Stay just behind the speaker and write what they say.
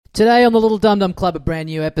Today on the Little Dum Dum Club, a brand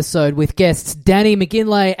new episode with guests Danny,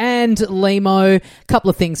 McGinlay and Lehmo. A couple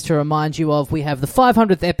of things to remind you of. We have the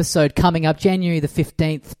 500th episode coming up January the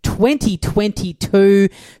 15th, 2022.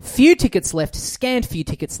 Few tickets left, scant few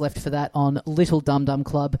tickets left for that on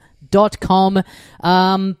littledumdumclub.com.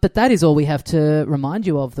 But that is all we have to remind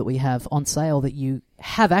you of that we have on sale that you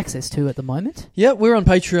have access to at the moment. Yeah, we're on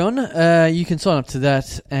Patreon. You can sign up to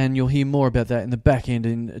that, and you'll hear more about that in the back end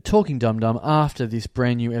in Talking Dum Dum after this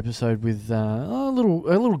brand new episode with a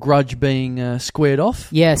little grudge being squared off.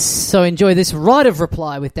 Yes, so enjoy this right of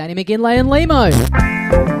reply with Danny, McGinlay and Lehmo.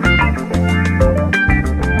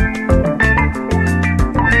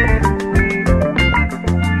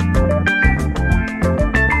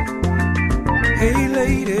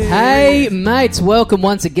 Hey mates, welcome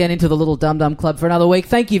once again into the Little Dum Dum Club for another week.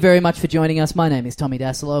 Thank you very much for joining us. My name is Tommy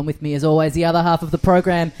Dassolo, and with me as always the other half of the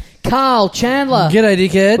program, Carl Chandler. G'day,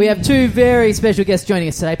 dickhead. We have two very special guests joining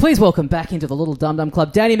us today. Please welcome back into the Little Dum Dum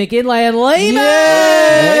Club, Danny McGinlay and Lehmo.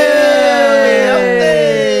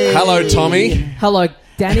 Yay! Hello, Tommy. Hello,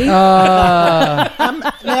 Danny.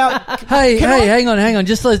 Hey, hang on.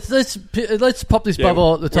 Just let's pop this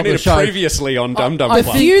bubble at the top of the show. Previously on Dum Dum A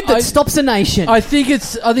Club. feud that stops a nation. I think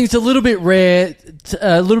it's a little bit rare,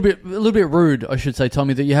 a little bit rude, I should say,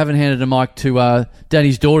 Tommy, that you haven't handed a mic to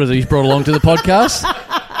Danny's daughter that he's brought along to the podcast.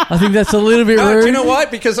 I think that's a little bit rude. Do you know why?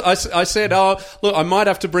 Because I said, look, I might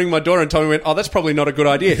have to bring my daughter, and Tommy went, that's probably not a good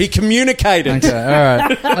idea. He communicated. Okay, all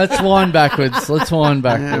right. Let's wind backwards.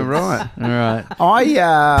 Yeah, right. All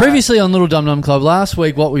right. Previously on Little Dum Dum Club, last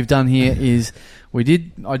week what we've done here is I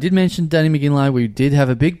did mention Danny McGinlay. We did have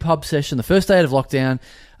a big pub session the first day of lockdown.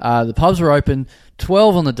 The pubs were open,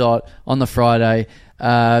 12 on the dot on the Friday.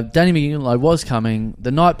 Danny McGinlay was coming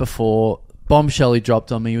the night before. Bombshell he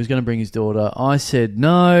dropped on me. He was going to bring his daughter. I said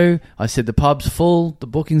no. I said the pub's full. The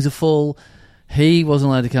bookings are full. He wasn't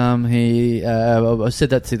allowed to come. I said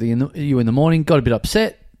that to you in the morning. Got a bit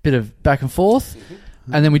upset. Bit of back and forth.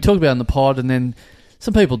 And then we talked about it in the pod, and then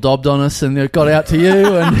some people dobbed on us and it got out to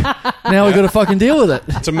you, and now we've got to fucking deal with it.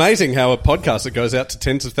 It's amazing how a podcast that goes out to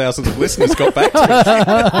tens of thousands of listeners got back to us.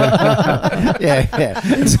 Yeah.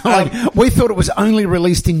 It's like, we thought it was only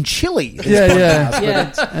released in Chile. Yeah.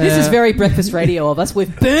 This is very breakfast radio of us.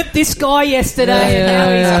 We've burnt this guy yesterday, and now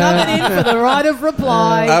he's coming in for the right of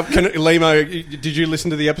reply. Lehmo, did you listen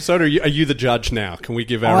to the episode, or are you the judge now? Can we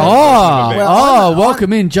give our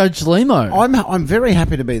welcome in, Judge Lehmo. I'm very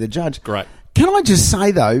happy to be the judge. Great. Can I just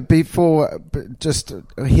say, though, before just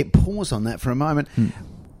hit pause on that for a moment,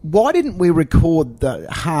 why didn't we record the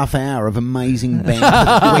half hour of amazing banter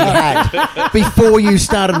that we had before you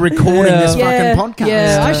started recording this fucking podcast?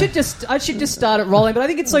 Yeah, I should just start it rolling, but I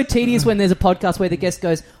think it's so tedious when there's a podcast where the guest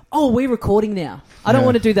goes, we're recording now. I don't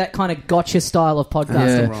want to do that kind of gotcha style of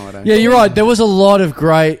podcasting. Yeah, you're right. There was a lot of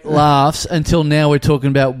great laughs until now we're talking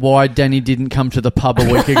about why Danny didn't come to the pub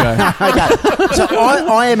a week ago. Okay. So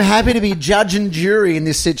I am happy to be judge and jury in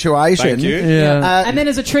this situation. Thank you. Yeah. And then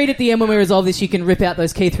as a treat at the end when we resolve this, you can rip out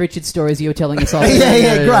those Keith Richards stories you were telling us all.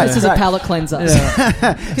 Great. This is a palate cleanser.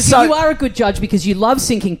 Because you are a good judge because you love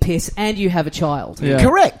sinking piss and you have a child. Yeah.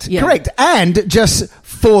 Correct. And just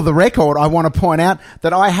for the record, I want to point out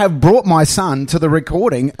that I have brought my son to the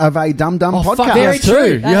recording of a Dum Dum podcast. Fuck, Very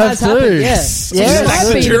true. You have to. Yes. Yes. You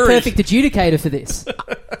must be the perfect adjudicator for this.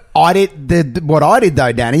 I did what I did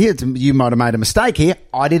though, Danny. You might have made a mistake here.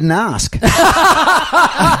 I didn't ask.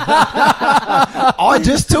 I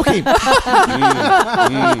just took him.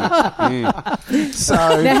 So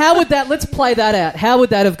now, how would that? Let's play that out. How would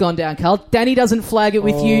that have gone down, Carl? Danny doesn't flag it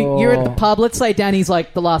with you. You're at the pub. Let's say Danny's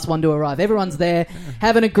like the last one to arrive. Everyone's there,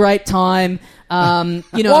 having a great time. Well,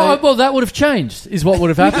 that would have changed, is what would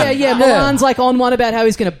have happened. Milan's like on one about how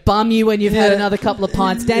he's going to bum you when you've had another couple of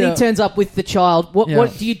pints. Danny turns up with the child.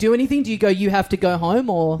 What do you do anything? Do you go, you have to go home,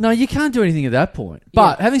 or? No, you can't do anything at that point.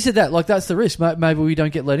 But having said that, that's the risk. Maybe we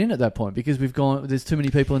don't get let in at that point because there's too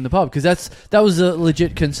many people in the pub, because that was a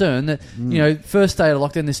legit concern that, first day of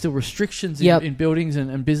lockdown, there's still restrictions in buildings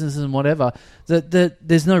and businesses and whatever, that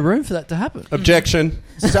there's no room for that to happen. Objection.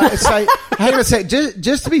 So hang on a sec.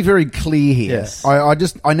 Just to be very clear here, yes.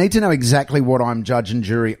 I need to know exactly what I'm judge and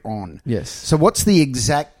jury on. Yes. So what's the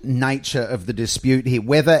exact nature of the dispute here?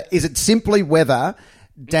 Is it simply whether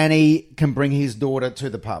Danny can bring his daughter to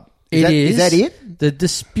the pub? Is that it? The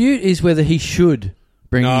dispute is whether he should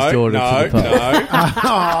bring his daughter to the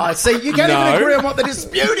pub. See, you can't even agree on what the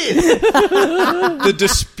dispute is. The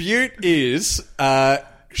dispute is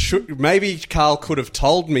maybe Carl could have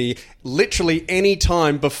told me literally any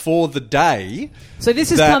time before the day. So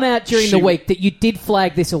this has come out during the week that you did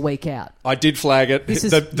flag this a week out. I did flag it.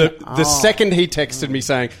 The second he texted me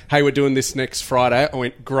saying, "Hey, we're doing this next Friday," I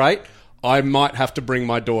went, "Great. I might have to bring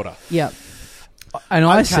my daughter." Yeah. And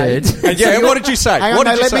I said, what did you say?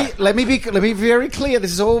 Let me be very clear.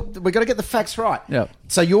 This is all we've got to get the facts right. Yep.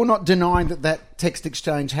 So you're not denying that text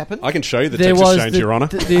exchange happened? I can show you the text exchange, Your Honour.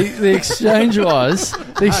 The exchange was.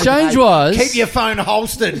 The exchange was. Keep your phone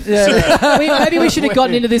holstered. Yeah. Maybe we should have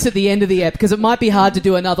gotten into this at the end of the app because it might be hard to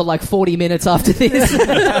do another 40 minutes after this.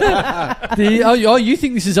 You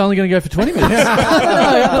think this is only going to go for 20 minutes? No,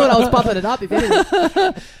 I thought I was bumping it up. If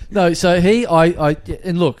anything. No, so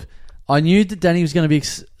and look. I knew that Danny was going to be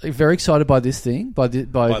very excited by this thing, by the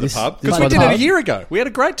pub. Because we did it a year ago. We had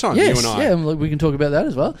a great time, you and I. Yeah, we can talk about that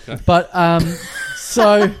as well. Okay. But,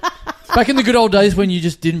 so, back in the good old days when you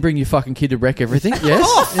just didn't bring your fucking kid to wreck everything.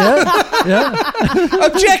 Yes. Yeah.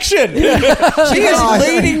 Objection! She is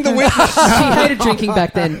leading the witness. She hated drinking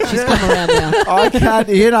back then. She's come around now. I can't,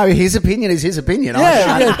 his opinion is his opinion.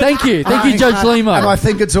 Yeah, thank you. Thank you, Judge Lehmo. And I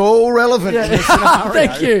think it's all relevant in this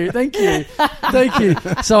scenario. Thank you.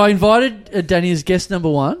 So I invited Danny as guest number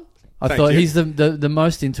one. I thought he's the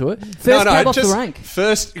most into it. First cab off the rank.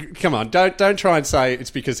 First, come on, don't try and say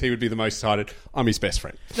it's because he would be the most excited. I'm his best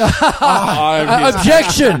friend.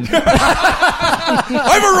 Objection!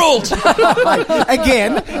 Overruled!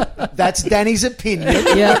 Again, that's Danny's opinion.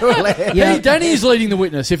 Yeah. Danny is leading the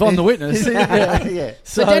witness, if I'm the witness. Yeah.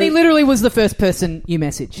 So Danny literally was the first person you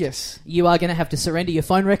messaged. Yes. You are going to have to surrender your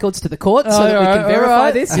phone records to the court so that we can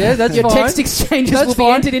verify this. Yeah, that's your fine. Text exchanges will be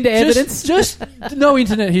entered into evidence. Just no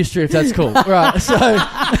internet history, if that's cool. Right, so...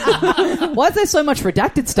 Why is there so much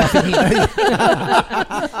redacted stuff in here?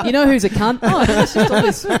 You know who's a cunt? Oh, it's just all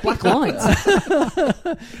these black lines.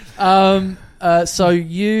 So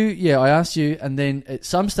I asked you, and then at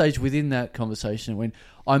some stage within that conversation, when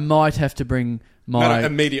I might have to bring my... No,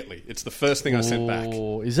 immediately. It's the first thing I sent back.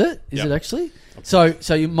 Is it? Is it actually? So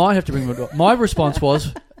you might have to bring my response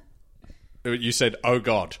was... You said, "Oh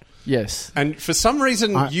God." Yes. And for some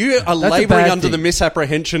reason, you are labouring under the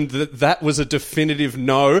misapprehension that was a definitive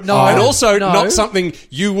no. And also not something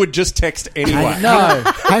you would just text anyway. No.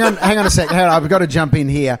 Hang on a second. I've got to jump in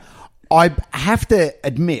here. I have to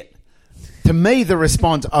admit, to me, the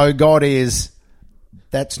response, "Oh God," is...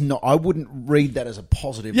 That's not... I wouldn't read that as a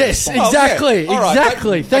positive response. Exactly.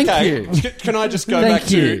 Exactly. Thank you. Can I just go back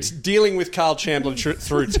to dealing with Carl Chandler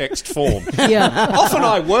through text form? Yeah. Often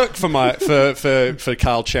I work for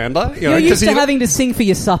Carl Chandler. You're used to having to sing for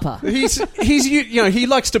your supper. He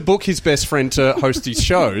likes to book his best friend to host his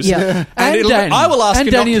shows. Yeah. And Danny. I will ask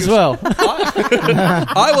Danny as well.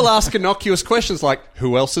 I will ask innocuous questions like,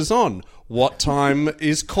 who else is on? What time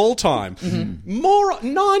is call time?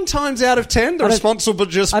 Mm-hmm. 9 times out of 10, the response will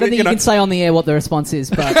just be... I don't think you can say on the air what the response is,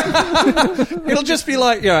 but... It'll just be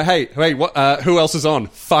like, hey, what, who else is on?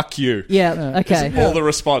 Fuck you. Yeah, okay. All the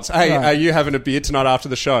response. Hey, are you having a beer tonight after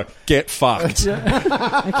the show? Get fucked.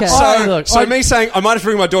 Okay. So me saying, I might have to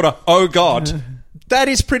bring my daughter, oh God, that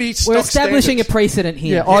is pretty stock We're establishing standard. A precedent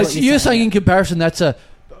here. Yeah, you're saying in comparison that's a...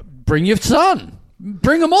 Bring your son.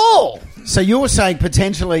 Bring them all. So you're saying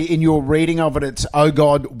potentially in your reading of it, it's, "Oh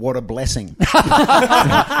God, what a blessing."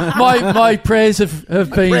 my prayers have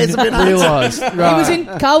been realised.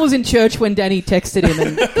 Right. Carl was in church when Danny texted him,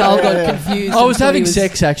 and Carl got confused. I was having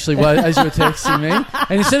sex actually as you were texting me,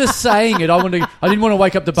 and instead of saying it, I didn't want to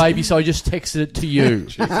wake up the baby, so I just texted it to you.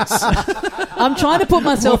 I'm trying to put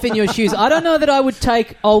myself in your shoes. I don't know that I would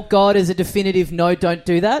take "Oh God" as a definitive no. Don't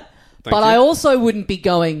do that. But I also wouldn't be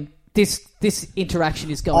going. This interaction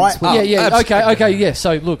is going swimming. Yeah. Okay. Yeah.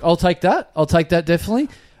 So look, I'll take that. Definitely.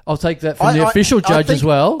 I'll take that from the official judge as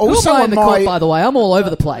well. Also in the court, by the way, I'm all over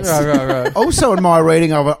the place. Right. Also, in my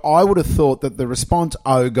reading of it, I would have thought that the response,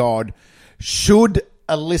 "Oh God," should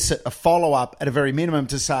elicit a follow-up at a very minimum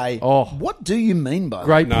to say, what do you mean by that?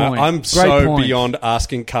 Great point. I'm beyond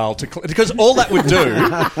asking Carl to... because all that would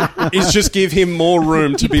do is just give him more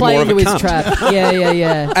room to be more of a cunt. His trap.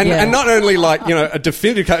 Yeah. And not only a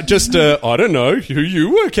definitive... just, I don't know,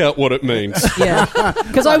 you work out what it means. Yeah.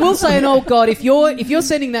 Because I will say, "Oh God," if you're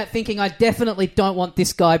sending that thinking, I definitely don't want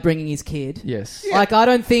this guy bringing his kid. Yes. I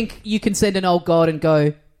don't think you can send an "Oh God" and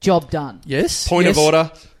go, "Job done." Yes. Point of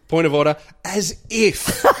order. As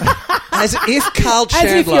if Carl Chandler...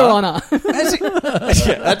 As if, Your Honour.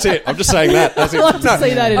 Yeah, that's it. I'm just saying that. As if. I'd like to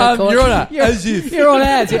see that in a court. Your Honour. As if. Your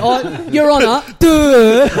Honour. Your Honour.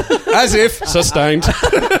 Duh. As if. Sustained.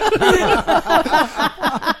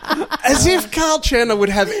 As if Carl Chandler would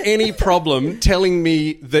have any problem telling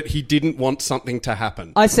me that he didn't want something to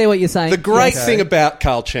happen. I see what you're saying. The great thing about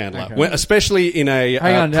Carl Chandler, especially in a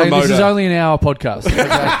hang on, promoter... this is only an hour podcast.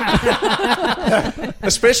 Okay.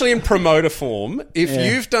 Especially in promoter form, if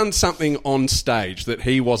you've done something on stage that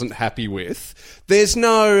he wasn't happy with, there's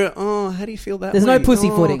no, how do you feel that There's went? no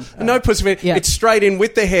pussyfooting. No pussyfooting. Yeah. It's straight in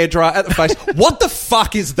with the hairdryer at the face. What the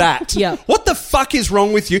fuck is that? Yeah. What the fuck is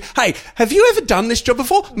wrong with you? Hey, have you ever done this job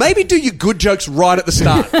before? Maybe do your good jokes right at the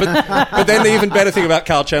start. But then the even better thing about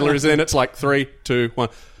Carl Chandler is then it's like 3, 2, 1...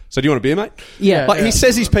 So do you want a beer, mate? Yeah. Like he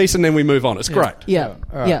says his piece and then we move on. It's great. Yeah,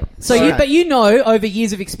 Right. yeah. So, but you know, over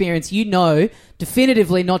years of experience, you know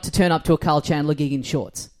definitively not to turn up to a Carl Chandler gig in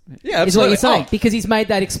shorts. Yeah, absolutely. Is what you're saying, because he's made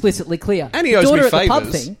that explicitly clear. And he owes Daughter me at the pub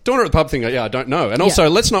favours. thing. Daughter at the pub thing, I don't know. And also,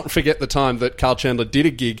 let's not forget the time that Carl Chandler did a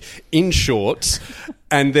gig in shorts,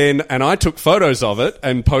 and I took photos of it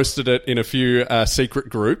and posted it in a few secret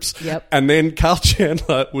groups. Yep. And then Carl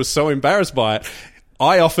Chandler was so embarrassed by it,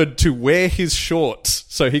 I offered to wear his shorts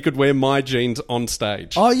so he could wear my jeans on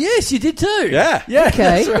stage. Oh, yes, you did too. Yeah.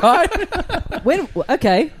 Okay. That's right.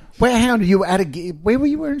 Okay. How did you at a gig? Where were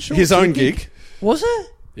you wearing shorts? His own gig. Was it?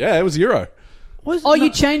 Yeah, it was Euro. You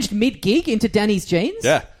changed mid-gig into Danny's jeans?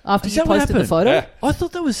 Yeah. After Is you that what posted the happened? photo? Yeah. I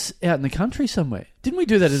thought that was out in the country somewhere. Didn't we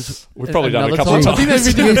do that as... We've probably done it a another couple of time? I think times.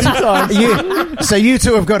 we did it 2 times. So you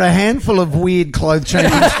two have got a handful of weird clothes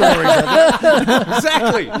changing stories.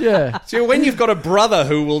 Exactly. Yeah. So when you've got a brother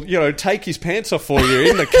who will, take his pants off for you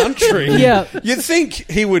in the country, Yeah. you'd think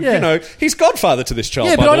he would, Yeah. he's godfather to this child.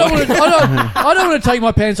 Yeah, by but the I way. don't want to take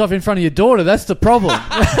my pants off in front of your daughter. That's the problem.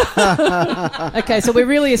 Okay, so we're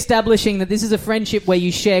really establishing that this is a friendship where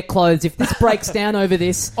you share clothes. If this breaks down over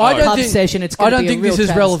this pub session, it's going to be a real this is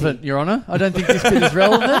travesty. relevant, Your Honour. I don't think this bit is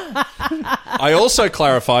relevant. I also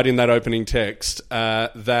clarified in that opening text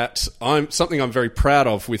that something I'm very proud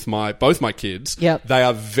of with both my kids. Yep. They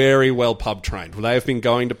are very well pub trained. They have been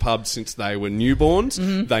going to pubs since they were newborns.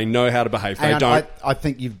 Mm-hmm. They know how to behave. Hang They on, don't. I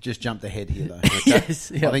think you've just jumped ahead here, though.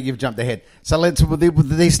 Yes. I think you've jumped ahead. So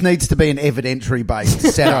this needs to be an evidentiary-based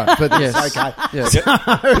setup for this. Yes. Okay. Yes.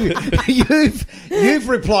 So you've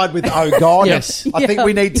replied with "Oh God." Yes. I think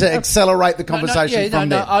we need to accelerate the conversation from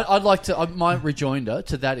there. I'd like to. My rejoinder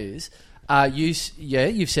to that is,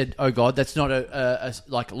 you've said, "Oh God," that's not a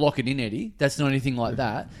like lock it in, Eddie. That's not anything like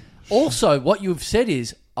that. Also, what you've said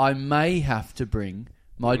is, I may have to bring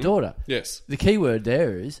my daughter. Yes. The key word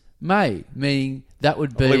there is may, meaning that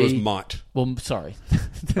would be. I believe it was might. Well, sorry.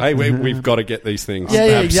 Hey, we've got to get these things. Yeah,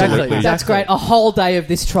 Absolutely. exactly. That's great. A whole day of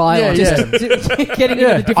this trial. Yeah, Just getting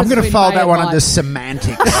into the difference I'm going to between file may that and one might. under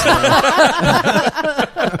semantics.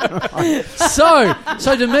 So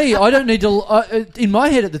to me, I don't need to. In my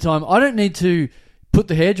head at the time, I don't need to put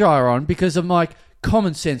the hairdryer on because I'm like,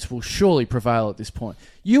 common sense will surely prevail at this point.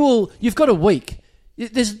 You've got a week.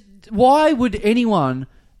 Why would anyone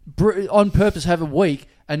on purpose have a week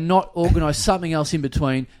and not organise something else in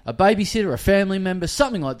between? A babysitter, a family member,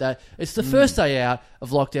 something like that. It's the first day out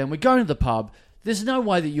of lockdown. We're going to the pub. There's no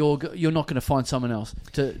way that you're not going to find someone else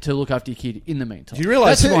to look after your kid in the meantime. Do you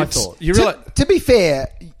realise That's my thought. To be fair,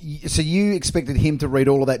 so you expected him to read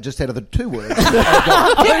all of that just out of the 2 words.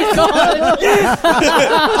 Yes,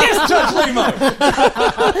 Judge Lehmo.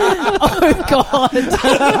 Oh, God.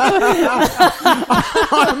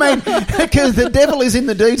 I mean, because the devil is in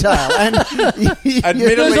the detail. And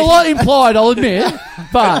Admittedly, There's a lot implied, I'll admit,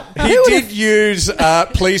 but he did use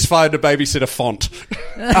 "please find a babysitter" font.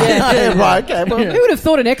 right, okay. Well, Who would have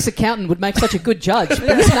thought an ex-accountant would make such a good judge?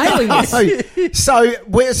 But he's nailing this. so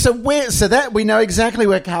that we know exactly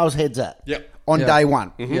where Carl's head's at. Yep. On day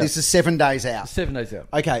one. Mm-hmm. This is 7 days out. 7 days out.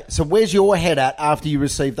 Okay, so where's your head at after you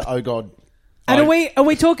received the "Oh God"? And are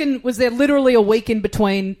we talking, was there literally a week in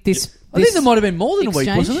between this? I think there might have been more than a week,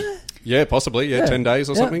 exchange? wasn't there? Yeah, possibly. Yeah, 10 days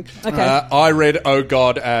or something. Okay. I read "Oh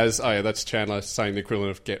God" as that's Chandler saying the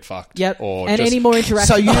equivalent of "get fucked." Yep. Or And just, any more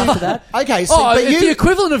interaction after that? Okay, so Oh, but it's you, the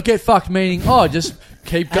equivalent of get fucked, meaning, just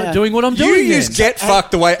keep doing what I'm You doing. use then. "get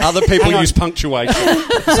fucked" the way other people Hang on. use punctuation.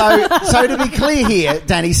 so to be clear here,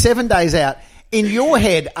 Danny, 7 days out. In your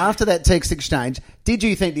head, after that text exchange, did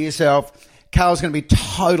you think to yourself, Carl's going to be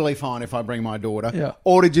totally fine if I bring my daughter? Yeah.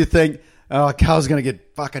 Or did you think, Carl's going to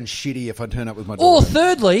get fucking shitty if I turn up with my daughter? Or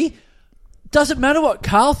thirdly, doesn't matter what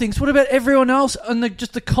Carl thinks. What about everyone else and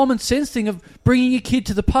just the common sense thing of bringing your kid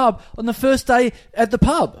to the pub on the first day at the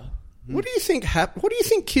pub? What do you think What do you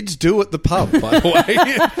think kids do at the pub, by the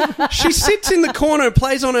way? She sits in the corner,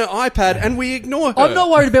 plays on her iPad, and we ignore her. I'm not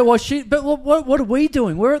worried about but what are we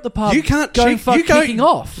doing? We're at the pub. You can't kicking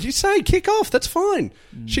off. You say kick off. That's fine.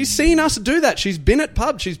 She's seen us do that. She's been at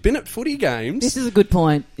pubs. She's been at footy games. This is a good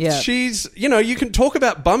point. Yeah. She's, you can talk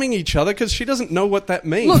about bumming each other because she doesn't know what that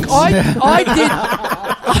means. Look, I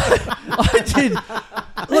did.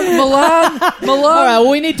 Look, Milan. All right, well,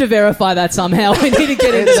 we need to verify that somehow. We need to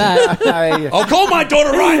get into that. I'll call my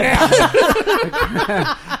daughter right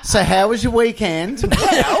now. So how was your weekend?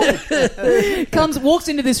 Walks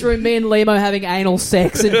into this room, me and Lehmo having anal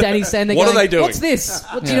sex, and Danny's standing there What are they doing? What's this?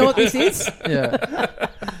 Do you know what this is?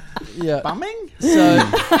 Yeah. Bumming? So,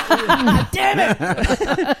 damn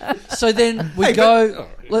it! So then we go.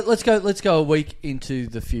 Let's go a week into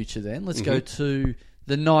the future. Then let's go to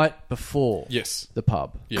the night before. Yes. The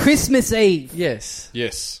pub. Yes. Christmas Eve.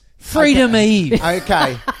 Yes. Freedom Eve.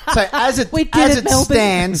 Okay. So as it Melbourne.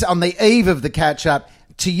 stands on the eve of the catch-up,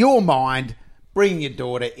 to your mind, bringing your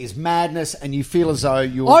daughter is madness, and you feel as though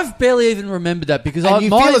you're... I've barely even remembered that because you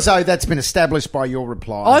feel as though that's been established by your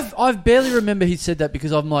reply. I've barely remember he said that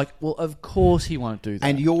because I'm like, well, of course he won't do that.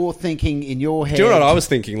 And you're thinking in your head... Do you know what I was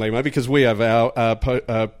thinking, Lehmo? Because we have our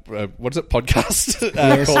podcast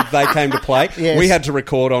called They Came to Play. Yes. We had to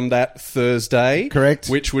record on that Thursday. Correct.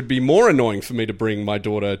 Which would be more annoying for me to bring my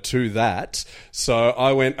daughter to that. So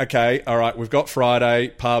I went, okay, all right, we've got Friday,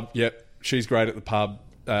 pub, yep, she's great at the pub.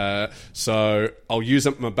 So I'll use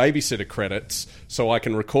up my babysitter credits so I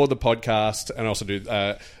can record the podcast and also do...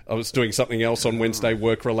 I was doing something else on Wednesday,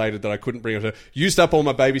 work-related, that I couldn't bring her to. Used up all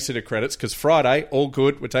my babysitter credits because Friday, all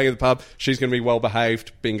good, we're taking her to the pub, she's going to be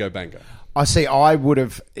well-behaved, bingo, bango. I see. I would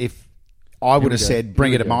have... I would have said,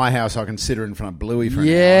 bring it at my house. I can sit her in front of Bluey for an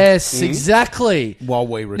hour. Yes, exactly. While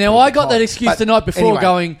we record. Now, I the got pod. that excuse the night before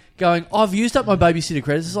going, I've used up my babysitter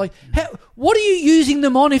credits. It's like, what are you using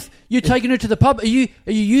them on if you're taking her to the pub? Are you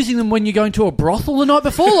using them when you're going to a brothel the night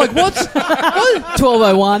before? Like, what's...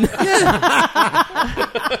 12:01. Yeah.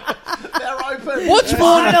 They're open.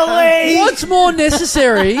 What's more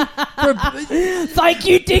necessary? Thank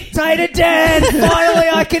you, Dictator Dan. Finally,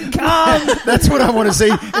 I can come. That's what I want to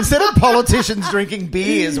see. Instead of politicians drinking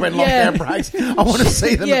beers when lockdown breaks, I want to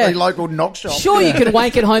see them at the local knock shop. Sure, you can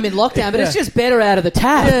wank at home in lockdown, but it's just better out of the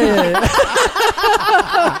tap.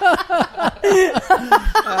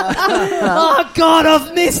 Oh, God,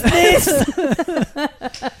 I've missed this.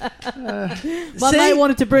 My mate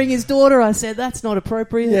wanted to bring his daughter. I said, that's not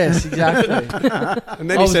appropriate. Yes, exactly. And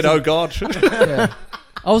then he said, oh, God. Yeah.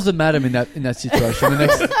 I was the madam in that situation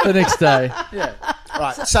the next day. Yeah.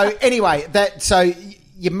 Right. So anyway,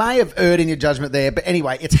 you may have erred in your judgment there, but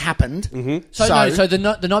anyway, it's happened. Mm-hmm. So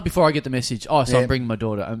the night before I get the message, I'm bringing my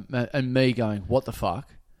daughter, and me going, what the fuck?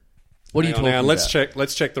 What are you talking about? Let's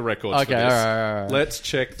check the records. Okay, for this. All right. Let's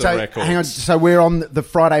check the records. Hang on. So we're on the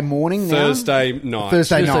Friday morning now. Thursday night.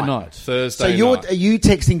 Thursday night. Thursday So night. are you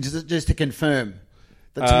texting just to confirm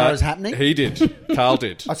that tomorrow's happening? He did. Carl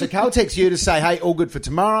did. So Carl texts you to say, "Hey, all good for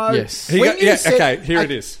tomorrow." Yes. Okay. Here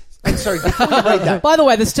it is. And sorry, before you read that, By the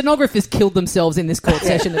way, the stenographers killed themselves in this court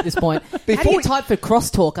session at this point. How do you type for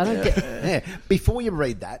crosstalk? I don't get... Before you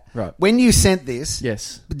read that, right. When you sent this,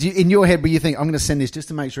 yes, in your head, were you think, I'm going to send this just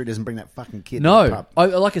to make sure he doesn't bring that fucking kid? No,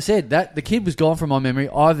 like I said, that the kid was gone from my memory.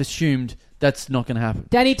 I've assumed that's not going to happen.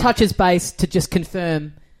 Danny touches base to just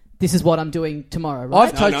confirm this is what I'm doing tomorrow,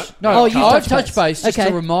 right? I've touched base just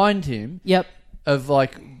to remind him. Yep. Of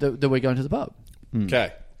like that we're going to the pub.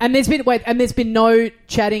 Okay. And there's been no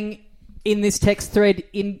chatting in this text thread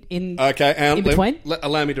in between.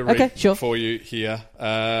 Allow me to read for you here.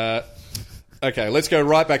 Okay, let's go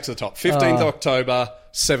right back to the top. 15th October,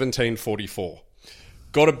 17:44.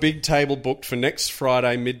 Got a big table booked for next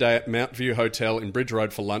Friday midday at Mount View Hotel in Bridge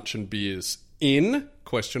Road for lunch and beers. In ?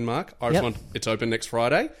 I respond, it's open next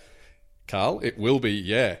Friday. Carl, it will be.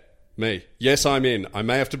 Me. Yes, I'm in. I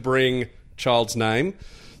may have to bring child's name.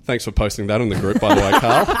 Thanks for posting that in the group, by the way,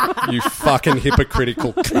 Carl. You fucking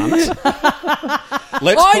hypocritical cunt.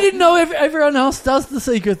 I didn't know everyone else does the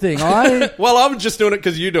secret thing. Well, I'm just doing it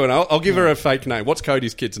because you're doing it. I'll give her a fake name. What's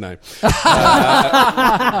Cody's kid's name?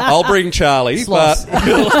 I'll bring Charlie. But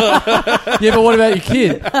yeah, but what about your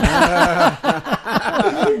kid?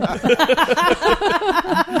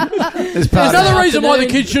 There's another reason why the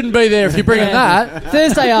kid shouldn't be there if you're bringing that.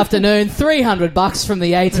 Thursday afternoon, $300 from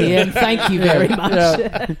the ATM. Thank you very much.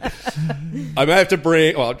 Yeah. I may have to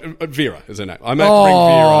bring... Well, Vera is her name. I may have to bring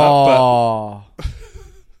Vera,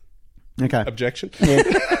 but... Okay. Objection?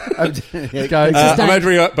 Go. I may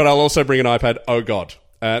bring, but I'll also bring an iPad. Oh, God.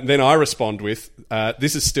 Then I respond with,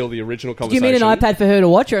 this is still the original Do you conversation. mean an iPad for her to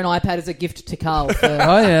watch, or an iPad as a gift to Carl for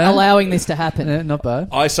allowing this to happen? Yeah, not bad.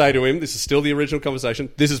 I say to him, this is still the original conversation.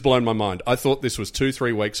 This has blown my mind. I thought this was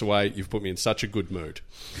 2-3 weeks away. You've put me in such a good mood.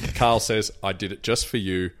 Carl says, I did it just for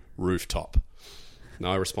you, rooftop. And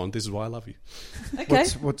I respond, this is why I love you. Okay.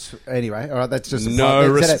 Anyway, all right, that's just No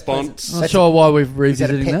response. Not sure why we've Is that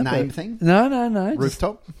a revisited pet that. name thing? No.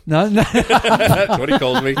 Rooftop? No. That's what he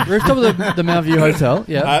calls me. Rooftop of the Mount View Hotel,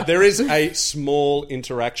 yeah. There is a small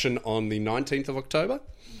interaction on the 19th of October.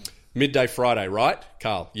 Midday Friday, right?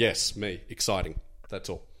 Carl, yes, me. Exciting. That's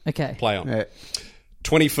all. Okay. Play on. Yeah.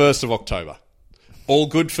 21st of October. All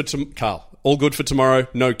good for Carl. All good for tomorrow.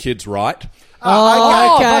 No kids, right?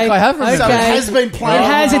 Oh, okay. Fuck, I have remembered. So it has been playing. It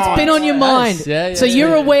has. It's been on your mind. Yes. Yeah, So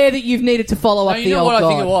you're aware that you've needed to follow up No, the you know old what guy. I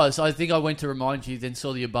think it was? I think I went to remind you, then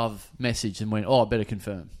saw the above message and went, I better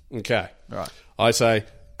confirm. Okay. Right. I say,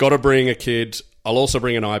 got to bring a kid. I'll also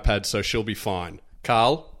bring an iPad, so she'll be fine.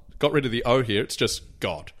 Carl, got rid of the O here. It's just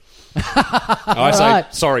God. I say,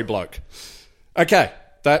 right. sorry, bloke. Okay.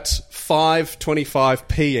 That's 5:25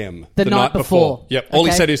 p.m. The night before. Yep. All he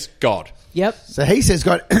Okay. said is God. Yep. So he says,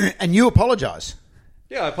 God, and you apologise.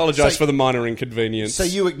 Yeah, I apologise for the minor inconvenience. So are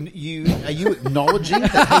you acknowledging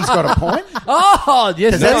that he's got a point? Oh,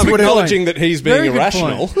 yes. That's I'm what it- acknowledging that he's Very being good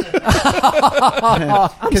irrational.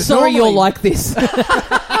 I'm sorry you're like this.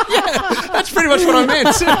 That's pretty much what I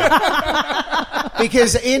meant.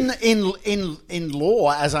 Because in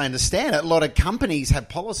law, as I understand it, a lot of companies have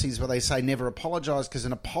policies where they say never apologise because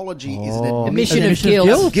an apology is an Admission Admission of of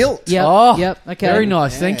guilt. guilt. guilt. Yep. Oh, Yep. Okay. Very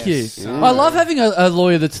nice, thank you. Yes. I love having a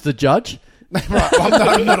lawyer that's the judge. Right,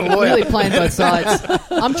 I'm not a lawyer. Really playing both sides.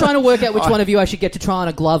 I'm trying to work out which one of you I should get to try on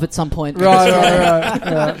a glove at some point. Right.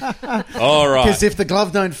 All right. Because if the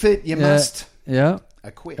glove don't fit, you must Yeah.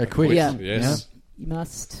 acquit. Acquit. Yeah. Yes. You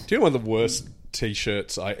must. Do you know one of the worst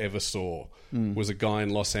T-shirts I ever saw was a guy in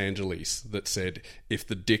Los Angeles that said, "If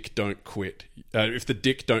the dick don't fit,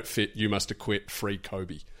 you must acquit. Free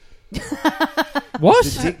Kobe." What?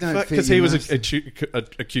 Dick don't fit, Because you he was must-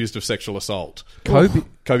 accused of sexual assault.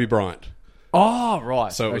 Kobe. Bryant. Oh,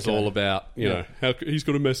 right. So it was Okay. all about, how he's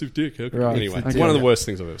got a massive dick. How could Right. Anyway, Okay. one of the worst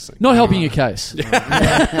things I've ever seen. Not helping your case.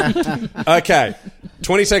 Okay,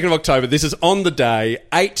 22nd of October. This is on the day,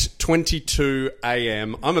 8:22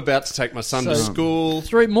 a.m. I'm about to take my son to school.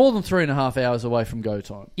 More than 3.5 hours away from go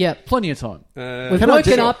time. Yep. Plenty of time. We've Can I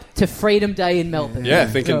woken just- up to Freedom Day in Melbourne. Yeah,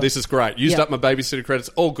 thinking Yeah. this is great. Used Yeah. up my babysitter credits.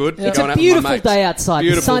 All good. It's Going a out with my beautiful mates. day outside.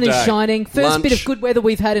 Beautiful the sun day. is shining. First Lunch. bit of good weather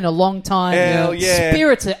we've had in a long time. Hell yeah.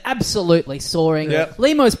 Spirits are absolutely soaring. Yep.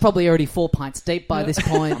 Lemo's probably already 4 pints deep by this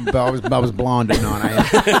point. But I was blind at 9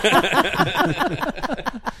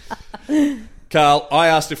 a.m. Carl, I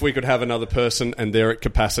asked if we could have another person, and they're at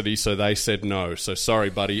capacity, so they said no. So sorry,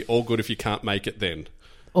 buddy. All good if you can't make it then.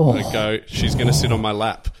 Oh. I go, she's going to sit on my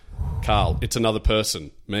lap. Carl, it's another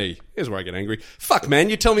person. Me. Here's where I get angry. Fuck, man,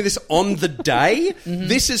 you tell me this on the day?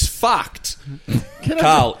 This is fucked.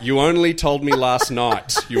 Carl, you only told me last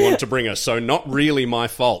night you want to bring her, so not really my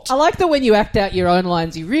fault. I like that when you act out your own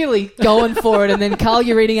lines, you're really going for it, and then Carl,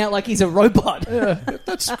 you're reading out like he's a robot.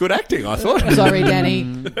 That's good acting, I thought. Sorry, Danny.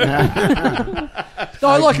 No,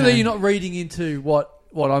 I like that you're not reading into what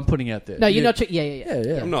I'm putting out there. No, you're not. Yeah.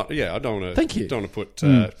 Yeah. I'm not. Yeah, I don't want to. Thank you. Don't want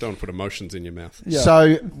to put emotions in your mouth. Yeah.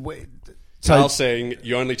 So Carl saying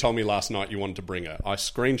you only told me last night you wanted to bring her. I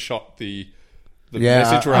screenshot the yeah,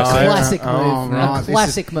 message where I said, Classic move. right. A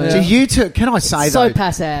classic move. So you two, can I say So though?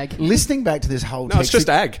 pass ag. Listening back to this whole "No, it's text, just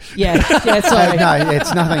ag." Yeah, sorry. no,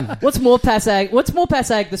 it's nothing. What's more pass ag?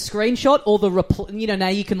 The screenshot or the reply? Now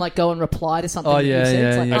you can go and reply to something. Oh, that you yeah, said.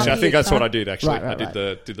 It's yeah, like, yeah. Actually, I I'm think here, that's what cunt. I did. Actually, Right,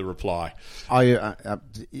 I did the reply.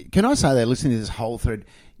 Can I say that listening to this whole thread,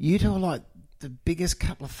 you two are like the biggest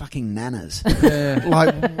couple of fucking nanas. Yeah.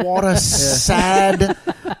 Like, what a sad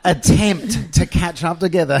attempt to catch up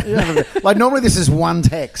together. Like, normally this is one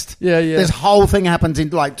text. Yeah. This whole thing happens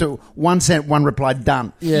in to 1 cent, one reply,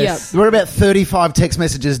 done. Yes. We're about 35 text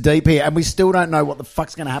messages deep here, and we still don't know what the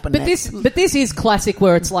fuck's going to happen But next. this is classic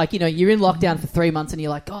where it's like, you're in lockdown for 3 months and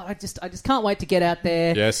you're like, God, I just can't wait to get out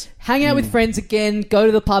there. Yes. Hang out with friends again, go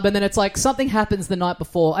to the pub, and then it's like something happens the night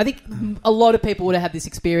before. I think a lot of people would have had this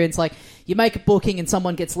experience. Like, you make a booking and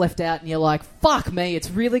someone gets left out and you're like, fuck me, it's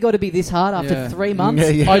really got to be this hard after 3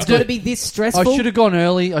 months. Yeah. It's got to be this stressful. I should have gone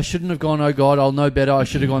early. I shouldn't have gone, oh God, I'll know better. I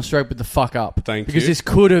should have gone straight with the fuck up. Because this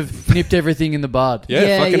could have nipped everything in the bud.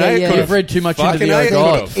 Yeah, fucking yeah, A, yeah. could I've read too much into Fucking the A, oh it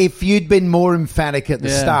God. could've. If you'd been more emphatic at the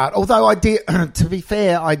Yeah. start, although I did, to be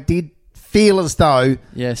fair, I did feel as though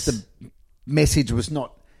Yes. the message was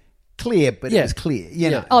not clear, but it was clear. You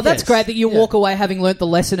know. Oh, that's great that you walk away having learnt the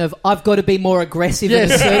lesson of I've got to be more aggressive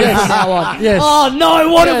and assertive from now on. Yes. Oh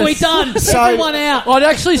no, what have we done? Everyone out. I'd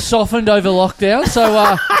actually softened over lockdown, so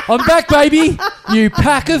I'm back, baby. You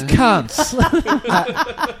pack of cunts.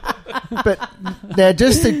 But now,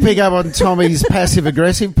 just to pick up on Tommy's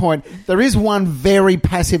passive-aggressive point, there is one very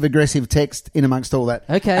passive-aggressive text in amongst all that.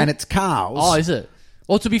 Okay. And it's Carl's. Oh, is it?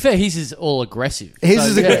 Well, to be fair, his is all aggressive. His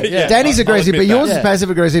is aggressive. yeah. Danny's aggressive, but yours is Yeah.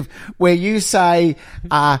 passive-aggressive, where you say,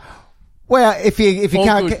 well, if you All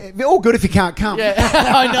can't... good. All good if you can't come. Yeah,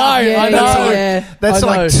 I know. Yeah, I know. yeah. That's I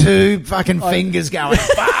know. like two fucking fingers going,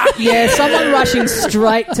 fuck. Yeah, someone rushing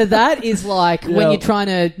straight to that is like when Yeah. you're trying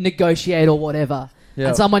to negotiate or whatever. Yeah.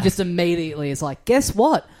 And someone just immediately is like, guess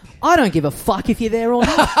what? I don't give a fuck if you're there or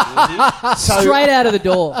not. Straight out of the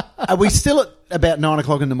door. Are we still at about 9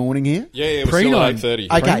 o'clock in the morning here? Yeah, we're still at 8:30.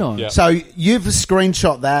 Okay, Pre-9. Yeah. so you've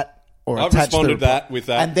screenshot that or I've attached responded the report. with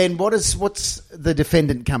that. And then what's the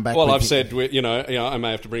defendant come back with? Well, I've said, I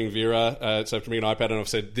may have to bring Vera, so I have to bring an iPad, and I've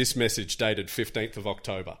said, this message dated 15th of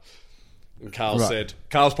October. And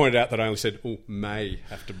Carl's pointed out that I only said, may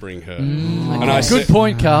have to bring her. And I Good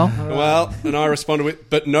point, Carl. Well, and I responded with,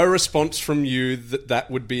 but no response from you that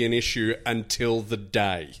would be an issue until the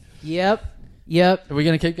day. Yep. Are we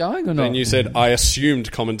going to keep going or not? And you said, I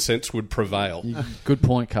assumed common sense would prevail. Good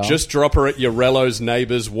point, Carl. Just drop her at your Rello's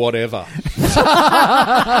neighbours, whatever.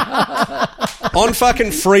 On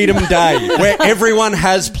fucking Freedom Day, where everyone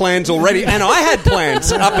has plans already. And I had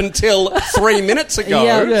plans up until 3 minutes ago.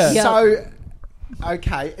 Yeah. So,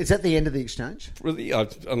 okay, is that the end of the exchange? Really,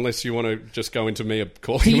 unless you want to just go into me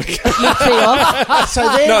calling me. You tee off. So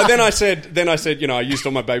then, No, then I said, I used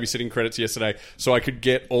all my babysitting credits yesterday so I could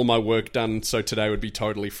get all my work done so today would be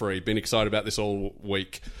totally free. Been excited about this all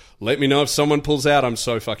week. Let me know if someone pulls out. I'm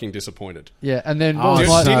so fucking disappointed. Yeah, and then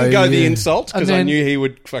Didn't go the yeah. insult because I then- knew he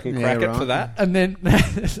would fucking crack it right. for that. And then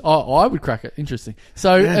I would crack it. Interesting.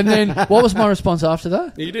 So, and then what was my response after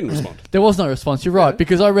that? You didn't respond. There was no response. You're right,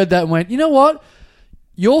 because I read that and went, you know what?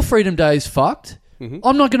 Your Freedom Day is fucked. I'm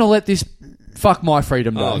not going to let this fuck my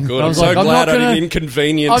Freedom Day. Oh, good. And I I'm was so like, glad I not didn't gonna-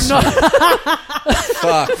 inconvenience. I'm not.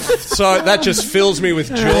 Fuck. So that just fills me with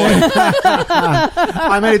joy.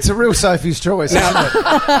 I mean, it's a real Sophie's choice, isn't it?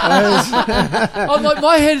 I'm like,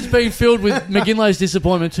 my head has been filled with McGinlay's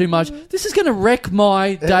disappointment too much. This is going to wreck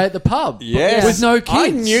my day at the pub. Yes. With no kids. I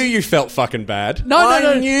knew you felt fucking bad. No.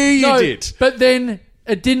 I knew you did. But then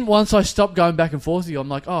it didn't. Once I stopped going back and forth with you, I'm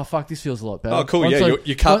like, oh fuck, this feels a lot better. Oh, cool. Once Yeah, I-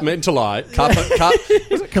 you compartmentalize.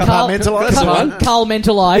 Compartmentalised. That's the one. Carl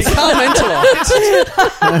mentalised.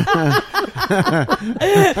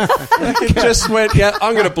 Just went,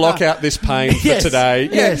 I'm going to block out this pain for Yes, today.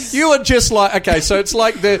 yes. Yeah, you were just like, okay, so it's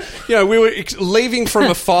like we were leaving from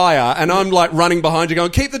a fire and I'm like running behind you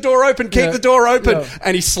going, keep the door open, keep the door open. Yeah.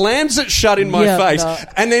 And he slams it shut in my face. no.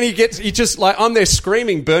 And then he just like, I'm there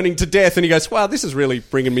screaming, burning to death. And he goes, wow, this is really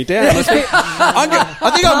bringing me down. I think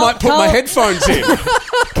I might put my headphones in.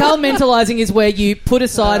 Carl mentalising is where you put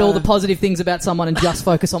aside all the positive things about someone and just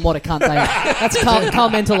focus on what a cunt they are. That's Carl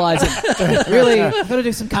mentalising. Really, got to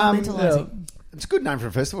do some Carl mentalising. It's a good name for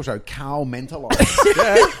a festival show, Carl Mentalised.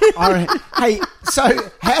 Hey, so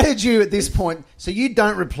how did you at this point, so you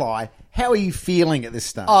don't reply, how are you feeling at this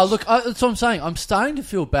stage? Oh, look, that's what I'm saying. I'm starting to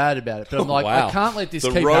feel bad about it, but I'm like, Wow. I can't let this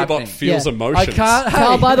the keep robot happening. feels Yeah. emotions. I can't. Hey,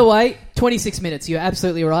 Carl, by the way, 26 minutes. You're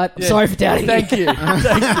absolutely right. I'm sorry for doubting you. Thank you.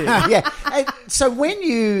 Thank you. Yeah. And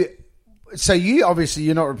so you obviously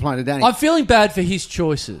you're not replying to Danny. I'm feeling bad for his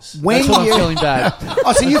choices. When That's what you- I'm feeling bad.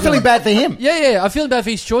 Oh, so you're feeling bad for him? Yeah, I'm feeling bad for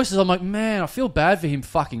his choices. I'm like, man, I feel bad for him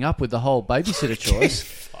fucking up with the whole babysitter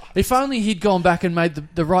choice. If only he'd gone back and made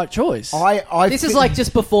the right choice. This is like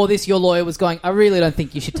just before this, your lawyer was going, I really don't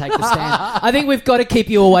think you should take the stand. I think we've got to keep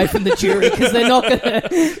you away from the jury because they're not going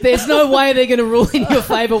to... There's no way they're going to rule in your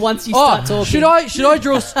favour once you start talking. Should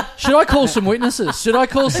I call some witnesses? Should I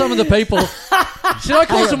call some of the people? Should I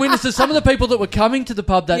call some witnesses? Some of the people that were coming to the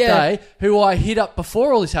pub that day who I hit up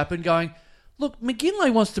before all this happened going, look,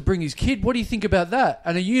 McGinlay wants to bring his kid. What do you think about that?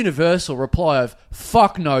 And a universal reply of,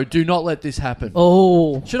 fuck no, do not let this happen.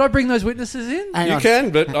 Oh. Should I bring those witnesses in? You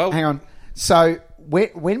can, but Hang on. So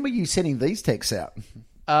when were you sending these texts out?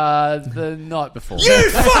 The night before. you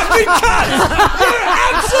fucking cunt! You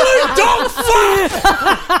absolute dog fuck!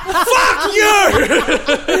 Fuck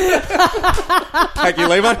you! Thank you,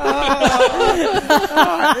 Lehmo.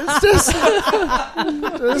 It's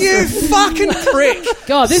just You fucking prick!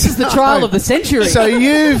 God, this is the trial of the century.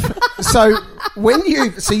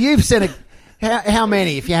 you've sent how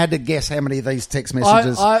many? If you had to guess, how many of these text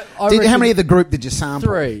messages? I reckon how many of the group did you sample?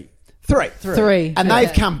 Three. Three. Three. And Yeah.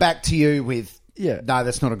 they've come back to you with Yeah. No,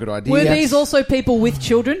 that's not a good idea. Were these also people with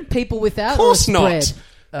children? People without? Of course or not.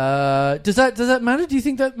 spread? Does that matter? Do you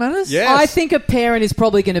think that matters? Yes. I think a parent is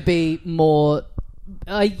probably going to be more...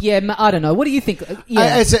 I don't know. What do you think?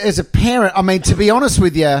 As a parent, I mean, to be honest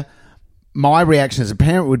with you, my reaction as a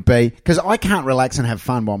parent would be, because I can't relax and have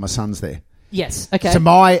fun while my son's there. Yes. Okay.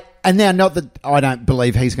 And now, not that I don't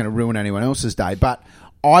believe he's going to ruin anyone else's day, but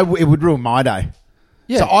it would ruin my day.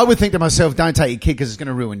 Yeah. So I would think to myself, don't take your kid because it's going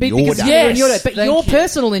to ruin your day. Yes. Your day. But Thank your you.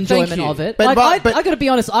 personal enjoyment of it. But I got to be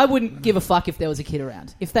honest, I wouldn't give a fuck if there was a kid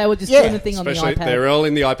around. If they were just doing the thing on the Especially iPad. they're all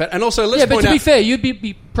in the iPad. And also, let's but point to out... be fair, you'd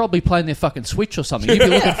be probably playing their fucking Switch or something. You'd be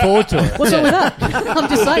looking forward to it. What's wrong with that? I'm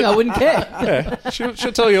just saying I wouldn't care. Yeah,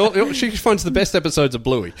 she'll tell you. She finds the best episodes of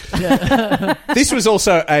Bluey. Yeah. This was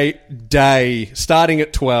also a day starting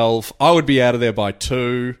at 12. I would be out of there by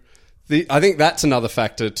 2. I think that's another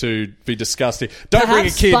factor to be discussed here. Don't bring a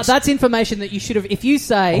kid. But that's information that you should have... If you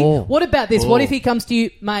say, what about this? What if he comes to you,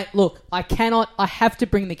 mate, look, I have to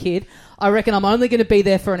bring the kid. I reckon I'm only going to be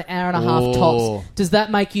there for an hour and a half tops. Does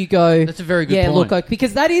that make you go... That's a very good point. Look,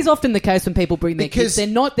 because that is often the case when people bring their kids. They're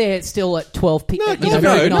not there still at 12 p.m.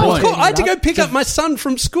 No, of course. I had to go pick up my son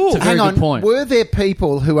from school. Hang on, good point. were there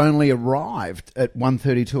people who only arrived at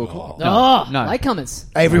 1:30, 2 o'clock? No. No. Latecomers.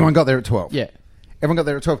 Everyone got there at 12. Yeah. Everyone got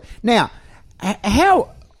there at 12. Now,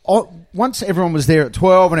 once everyone was there at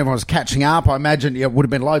 12 and everyone was catching up, I imagine it would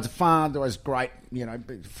have been loads of fun. There was great,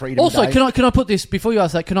 freedom Also, day. can I put this before you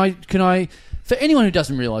ask that? Can I for anyone who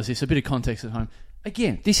doesn't realise this, a bit of context at home.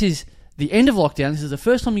 Again, this is the end of lockdown. This is the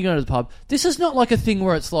first time you go to the pub. This is not like a thing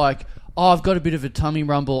where it's like, oh, I've got a bit of a tummy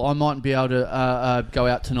rumble. I mightn't be able to go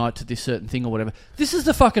out tonight to this certain thing or whatever. This is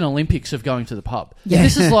the fucking Olympics of going to the pub. Yeah.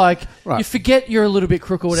 This is like, right. You forget you're a little bit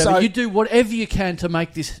crook or whatever. So, you do whatever you can to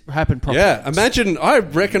make this happen properly. Yeah, imagine, I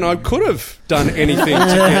reckon I could have done anything to get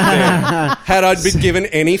there had I been given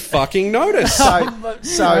any fucking notice. So,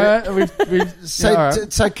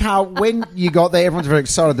 Carl, when you got there, everyone's very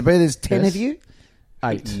excited to be there. There's 10 of you?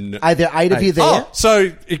 8. No. Are there 8 of you there? Oh,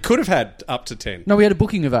 so it could have had up to 10. No, we had a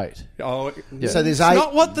booking of 8. Oh, yeah. So there's It's 8.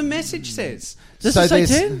 not what the message says. Does So it say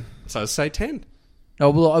there's- 10? So say 10. Oh,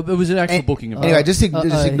 well, it was an actual booking of 8. Anyway, just Here we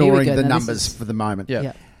ignoring go. the Now, numbers for the moment.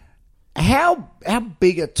 Yeah. How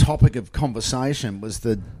big a topic of conversation was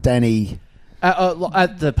the Danny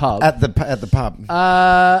At the pub. at the pub?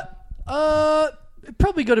 It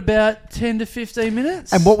probably got about 10 to 15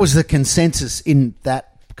 minutes. And what was the consensus in that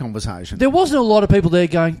conversation? There wasn't a lot of people there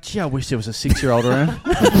going, gee, I wish there was a 6-year-old around.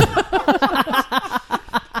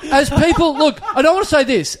 As people, look, I don't want to say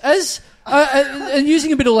this, and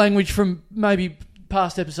using a bit of language from maybe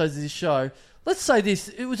past episodes of this show, let's say this,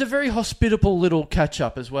 it was a very hospitable little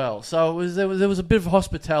catch-up as well. So there was a bit of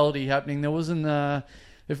hospitality happening. There wasn't, there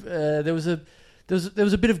was a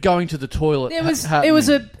bit of going to the toilet. I said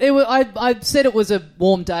it was a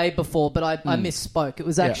warm day before, but I misspoke. It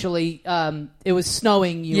was actually it was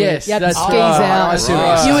snowing. You had the skis out.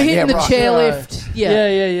 Right. You were hitting the right. chairlift.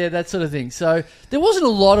 Yeah, that sort of thing. So there wasn't a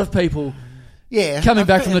lot of people coming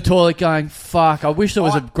back from the toilet going, fuck, I wish there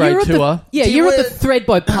was a great tour. You're at the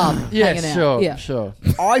Threadbow pub hanging out. Sure, Yeah. sure.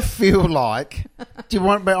 I feel like.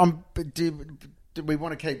 Do we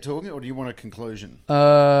want to keep talking, or do you want a conclusion?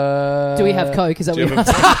 Do we have Coke? Is that what you're I'm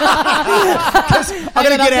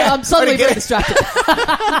going to get out. I'm suddenly very distracted.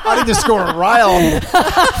 I need to score a rail. I'm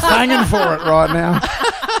banging for it right now.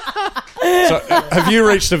 So have you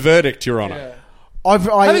reached a verdict, Your Honour?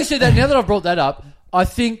 Yeah. Having said that, now that I've brought that up, I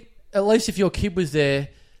think at least if your kid was there,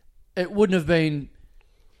 it wouldn't have been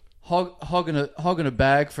hogging a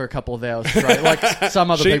bag for a couple of hours straight, like some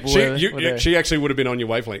other people were there. She actually would have been on your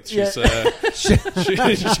wavelength. She's,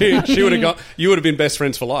 she would have got. You would have been best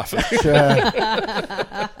friends for life.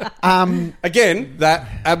 Again, that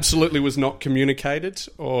absolutely was not communicated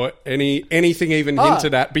or anything even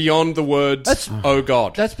hinted at beyond the words "Oh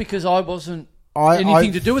God." That's because I wasn't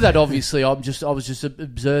anything to do with that. Obviously, I was just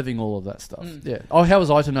observing all of that stuff. Yeah. Oh, how was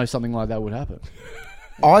I to know something like that would happen?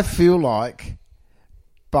 I feel like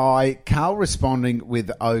by Carl responding with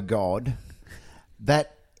 "Oh God,"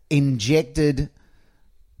 that injected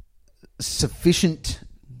sufficient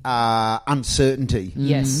uncertainty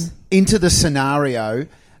into the scenario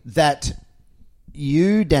that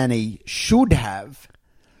you, Danny, should have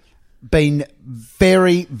been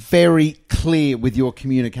very, very clear with your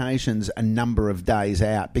communications a number of days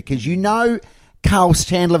out, because you know Carl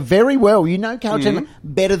Chandler very well. You know Carl Chandler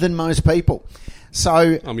better than most people.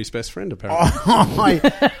 So I'm his best friend, apparently.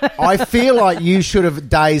 I feel like you should have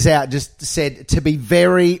days out just said, to be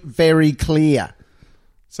very, very clear,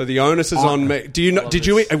 So the onus is on me.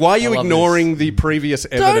 Why are you ignoring the previous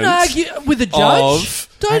evidence? Don't argue with the judge.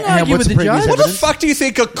 Don't argue with the judge. What the fuck do you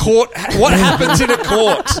think a court... What happens in a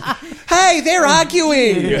court? Hey, they're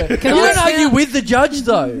arguing. You don't argue with the judge,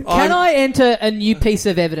 though. Can I enter a new piece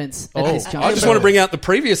of evidence at this juncture? I just want to bring out the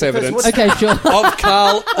previous evidence. Okay, sure. Of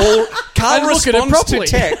Carl. Carl responds to properly.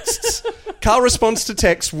 texts. Carl responds to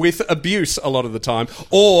texts with abuse a lot of the time,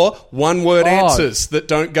 or one-word answers that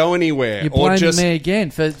don't go anywhere. You're blaming me again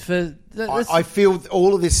for I feel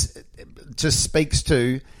all of this just speaks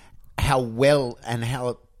to how well and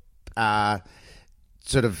how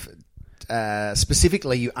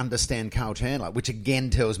specifically you understand Carl Chandler, which again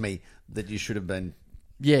tells me that you should have been.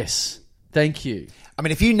 Yes, thank you. I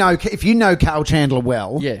mean, if you know Carl Chandler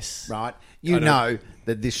well, yes, right, you know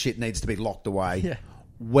that this shit needs to be locked away. Yeah.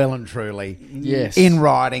 Well and truly, yes, in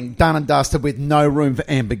writing, done and dusted, with no room for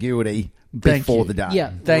ambiguity before the day.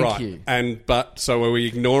 Yeah, thank you. So are we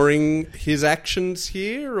ignoring his actions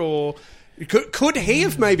here, or could he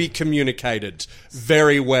have maybe communicated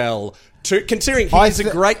very well? Considering he's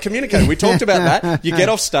a great communicator. We talked about that. You get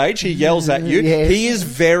off stage, he yells at you. Yes. He is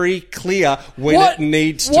very clear when it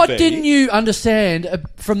needs to be. What didn't you understand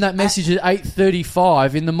from that message at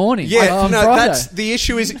 8:35 in the morning? Yeah, on Friday? That's the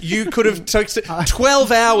issue. Is you could have texted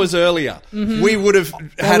 12 hours earlier. Mm-hmm. We would have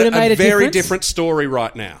had a very different story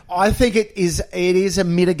right now. I think it is a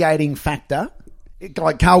mitigating factor.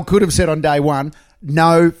 Like Carl could have said on day one,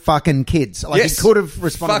 no fucking kids. Like, yes. He could have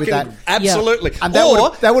responded with that. Absolutely. Yeah. And that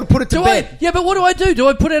would have put it to bed. But what do I do? Do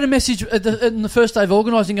I put out a message on the first day of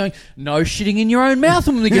organising going, no shitting in your own mouth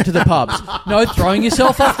when we get to the pubs? No throwing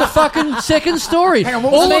yourself off the fucking second story. Hang on,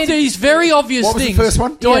 all of these very obvious what was things. The first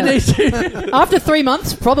one? Do I need to... After 3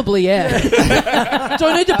 months, probably, yeah. Do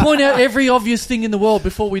I need to point out every obvious thing in the world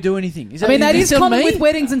before we do anything? That is common with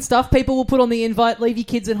weddings and stuff. People will put on the invite, leave your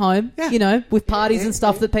kids at home. Yeah. With parties and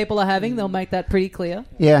stuff that people are having, they'll make that pretty clear.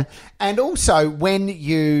 Yeah. And also, when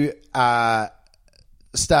you started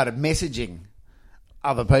messaging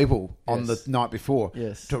other people on the night before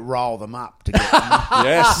to roll them up to get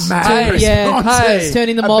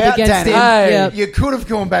turning the mob against him. You could have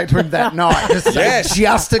gone back to him that night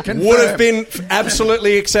just to confirm. Would have been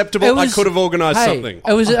absolutely acceptable. I could have organised something.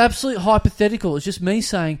 It was absolutely hypothetical. It was just me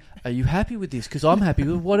saying, are you happy with this? Because I'm happy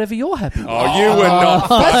with whatever you're happy with. Oh, you were not.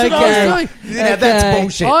 That's what I was doing. Now that's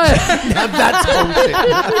bullshit. Now that's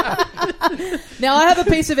bullshit. Now I have a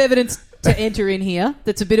piece of evidence to enter in here.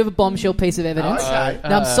 That's a bit of a bombshell piece of evidence. Okay.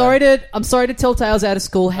 Now I'm sorry to tell tales out of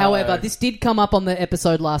school. However, this did come up on the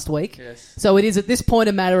episode last week. Yes. So it is at this point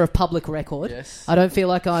a matter of public record. Yes. I don't feel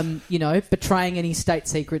like I'm, betraying any state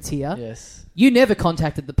secrets here. Yes. You never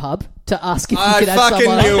contacted the pub to ask if you could have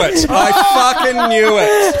someone. I fucking knew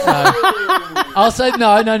it. I'll say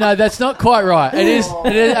no. That's not quite right. It is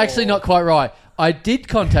actually not quite right. I did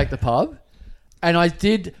contact the pub, and I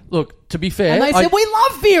did look. To be fair, and they said, "We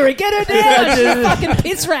love Vera. Get her down. She's a fucking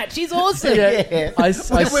piss rat. She's awesome." Yeah.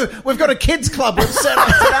 We've got a kids club we've set up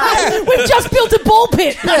today. We've just built a ball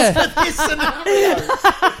pit.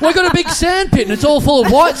 We've got a big sand pit, and it's all full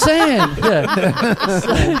of white sand.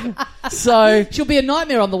 Yeah. So she'll be a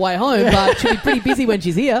nightmare on the way home, but she'll be pretty busy when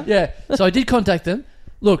she's here. Yeah. So I did contact them.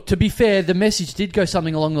 Look, to be fair, the message did go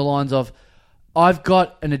something along the lines of, I've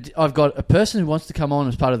got a person who wants to come on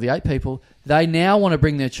as part of the 8 people. They now want to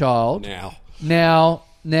bring their child. Now.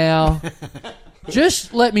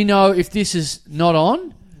 Just let me know if this is not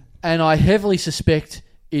on, and I heavily suspect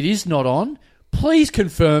it is not on. Please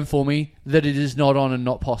confirm for me that it is not on and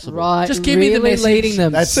not possible. Right. Just give me the message. Leading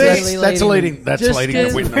them. That's leading the witness. That is leading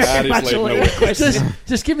the witness.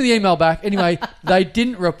 Just give me the email back. Anyway, they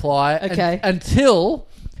didn't reply until,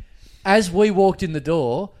 as we walked in the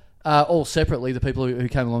door, all separately, the people who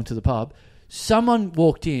came along to the pub, someone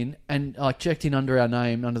walked in and checked in under our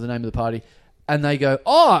name, under the name of the party, and they go,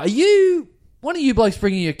 "Oh, are you one of you blokes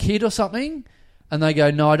bringing your kid or something?" And they go,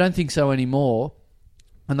 "No, I don't think so anymore."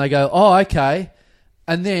 And they go, "Oh, okay."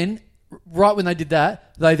 And then, right when they did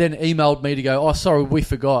that, they then emailed me to go, "Oh, sorry, we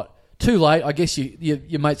forgot. Too late. I guess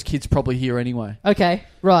your mate's kid's probably here anyway." Okay,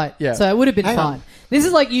 right. Yeah. So it would have been fine. This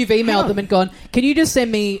is like you've emailed them and gone, "Can you just send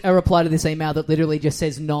me a reply to this email that literally just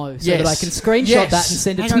says no, so that I can screenshot that and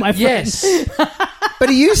send it to my friends?" Yes. But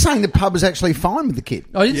are you saying the pub was actually fine with the kid?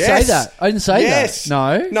 I didn't say that. I didn't say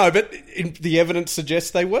that. No, but the evidence suggests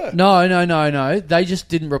they were. No. They just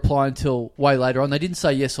didn't reply until way later on. They didn't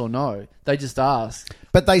say yes or no. They just asked.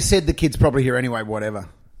 But they said the kid's probably here anyway, whatever.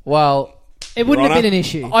 Well, it wouldn't have been an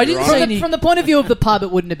issue. I didn't see any... From the point of view of the pub, it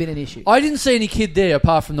wouldn't have been an issue. I didn't see any kid there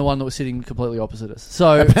apart from the one that was sitting completely opposite us.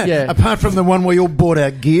 So, apart from the one we all bought our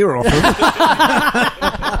gear off of.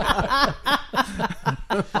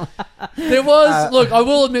 There was look. I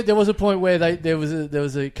will admit there was a point where there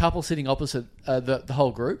was a couple sitting opposite the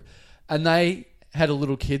whole group, and they had a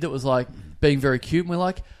little kid that was like being very cute, and we're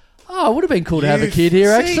like, oh, it would have been cool to have a kid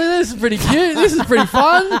here. Actually, this is pretty cute. This is pretty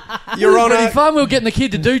fun. You're on pretty fun. We were getting the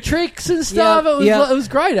kid to do tricks and stuff. It was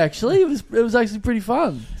great. Actually, it was actually pretty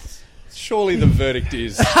fun. Surely the verdict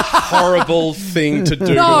is horrible thing to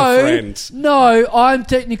do to a friend. No, I'm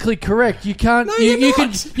technically correct. You can't. No,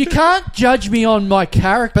 you can't judge me on my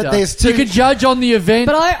character. But there's two. You can judge on the event.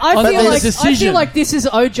 But I decision. feel like this is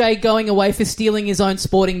OJ going away for stealing his own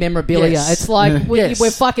sporting memorabilia. Yes. It's like we're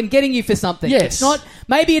fucking getting you for something. Yes. It's not.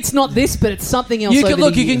 Maybe it's not this, but it's something else. You can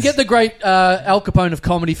over the You can years. get the great Al Capone of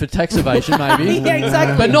comedy for tax evasion, maybe. Yeah,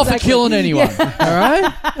 exactly. But not for killing anyone. Yeah. All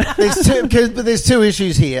right. There's two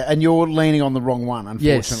issues here, and you're leaning on the wrong one,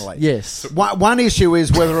 unfortunately. Yes. One issue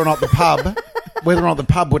is whether or not the pub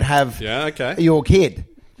would have your kid.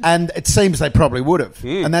 And it seems they probably would have.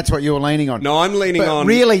 And that's what you're leaning on. No, I'm leaning on...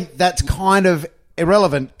 really, that's kind of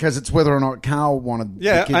irrelevant because it's whether or not Carl wanted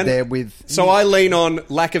the kid there with... So I lean on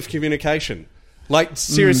lack of communication. Like,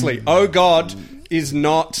 seriously, oh God is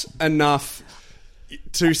not enough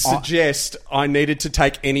to suggest I needed to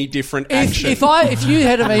take any different action. If you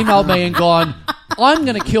had emailed me and gone, I'm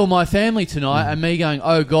going to kill my family tonight, and me going,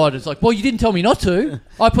 oh God, it's like, well, you didn't tell me not to.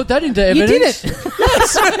 I put that into evidence. You did it.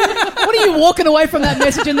 Yes. What are you walking away from that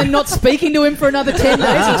message and then not speaking to him for another 10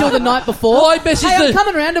 days until the night before? Well, I messaged I'm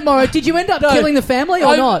coming around tomorrow. Did you end up killing the family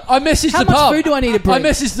or not? I messaged How the pub. How much food do I need to bring? I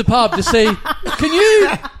messaged the pub to see,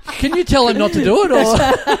 can you tell him not to do it? Or?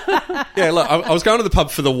 Yeah, look, I was going to the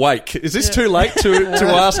pub for the wake. Is this too late to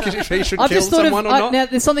ask if he should kill someone or not? Now,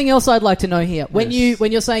 there's something else I'd like to know here. When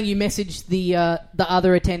you're saying you messaged the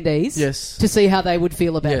other attendees to see how they would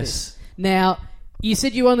feel about this. Now, you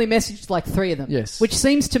said you only messaged like 3 of them. Yes. Which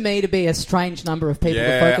seems to me to be a strange number of people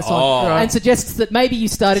to focus on. And suggests that maybe you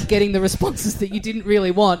started getting the responses that you didn't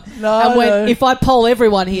really want. If I poll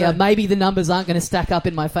everyone here, maybe the numbers aren't going to stack up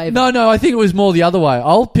in my favour. No, I think it was more the other way.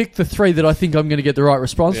 I'll pick the 3 that I think I'm going to get the right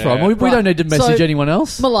response from. We don't need to message anyone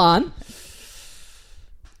else. Milan.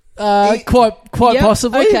 Quite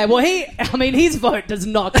possibly. Okay, well, his vote does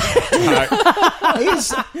not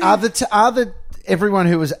count. Everyone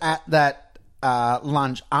who was at that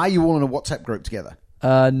lunch, are you all in a WhatsApp group together?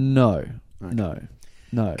 No.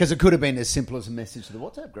 Because it could have been as simple as a message to the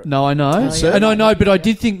WhatsApp group. No, I know. And I know, but I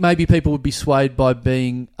did think maybe people would be swayed by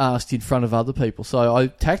being asked in front of other people. So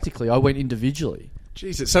I went individually.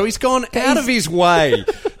 Jesus. So he's gone out of his way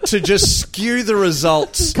to just skew the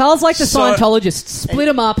results. Carl's like the Scientologists. Split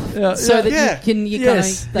them up so that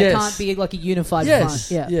they can't be like a unified front.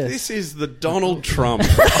 Yeah. This is the Donald Trump of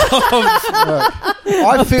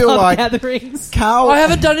I feel like gatherings. Carl... I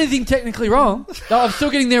haven't done anything technically wrong. I'm still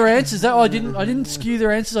getting their answers. I didn't skew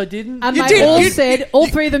their answers. I didn't. And all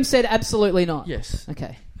 3 of them said absolutely not. Yes.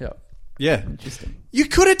 Okay. Yeah. Interesting. You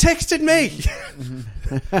could have texted me.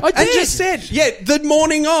 I did. And just said, the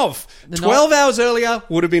morning of. 12 hours earlier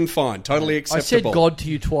would have been fine. Totally acceptable. I said God to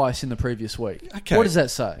you twice in the previous week. Okay. What does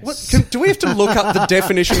that say? Do we have to look up the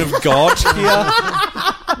definition of God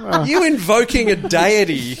here? You invoking a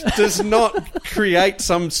deity does not create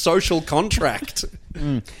some social contract.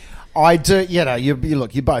 I do, you're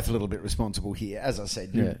both a little bit responsible here. As I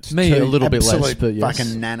said, me a little bit less, but yes.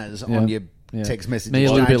 Fucking nanas on your text message. Me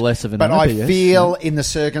a little bit less of an but I feel in the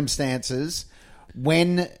circumstances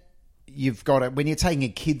when you're taking a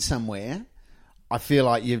kid somewhere, I feel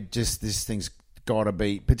like this thing's got to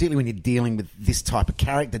be, particularly when you're dealing with this type of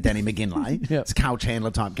character, Danny McGinlay. It's Carl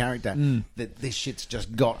Chandler type character. That this shit's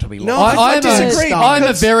just got to be. No, I disagree. I'm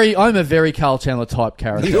a very Carl Chandler type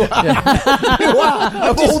character. You are. You are.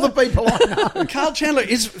 Of all the people I know, Carl Chandler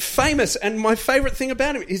is famous, and my favourite thing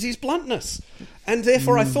about him is his bluntness. And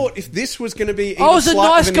therefore, I thought if this was going to be, I was a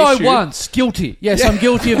nice guy once. Guilty. Yes, I'm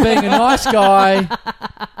guilty of being a nice guy.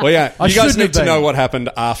 Well, you guys need to know what happened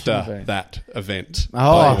after that event.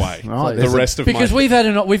 By the way, right. The rest of because we've got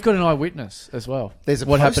an eyewitness as well.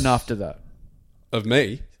 What happened after that? Of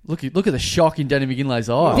me. Look at the shock in Danny McGinlay's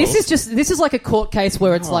eye. This is like a court case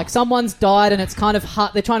where it's like someone's died and it's kind of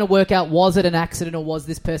hard. They're trying to work out, was it an accident or was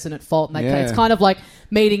this person at fault in that case? It's kind of like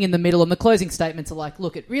meeting in the middle, and the closing statements are like,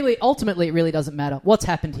 look, ultimately it really doesn't matter. What's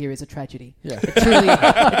happened here is a tragedy. Yeah.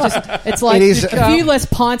 It's like a few less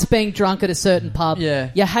pints being drunk at a certain pub.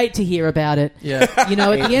 Yeah. You hate to hear about it. Yeah. At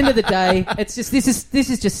the end of the day, it's just this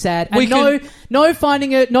is just sad. And no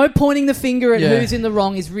pointing the finger at who's in the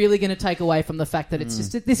wrong is really going to take away from the fact that it's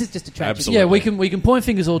just This is just a tragedy. Absolutely. Yeah, we can point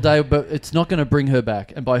fingers all day, but it's not going to bring her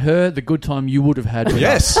back. And by her, the good time you would have had. With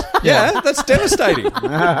Yes. her. Yeah, that's devastating.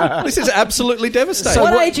 This is absolutely devastating. So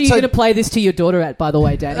what age are you going to play this to your daughter at, by the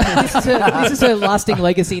way, Danny? This is her lasting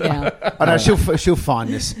legacy now. I know she'll find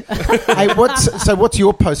this. Hey, what's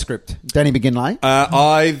your postscript, Danny McGinlay?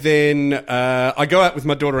 I go out with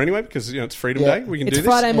my daughter anyway because it's Freedom Day. We can do this. It's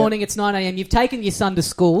Friday morning. It's 9 a.m. You've taken your son to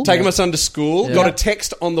school. Taking my son to school. Yeah. Got a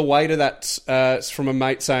text on the way to that from a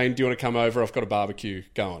mate saying, "Do you want to come over? I've got a barbecue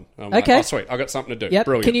going." I'm like, Okay. oh, sweet. I've got something to do. Yep.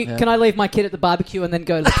 Brilliant. Can I leave my kid at the barbecue and then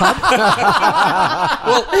go to the pub?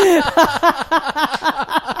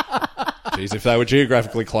 Geez, if they were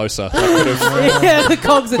geographically closer, that could have. Yeah, the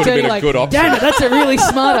cogs are Could have turning been a like, good option. damn it, that's a really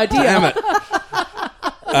smart idea. Damn it.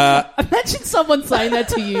 Imagine someone saying that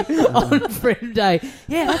to you on Freedom Day.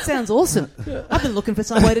 Yeah, that sounds awesome. I've been looking for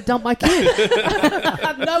some way to dump my kid. I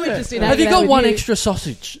have no interest in Have hanging you out got with one you. extra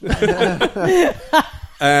sausage?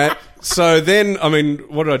 So then,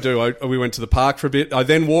 what did I do? We went to the park for a bit. I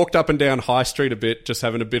then walked up and down High Street a bit, just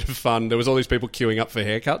having a bit of fun. There was all these people queuing up for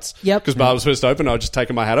haircuts. Yep. Because bar was first open. I was just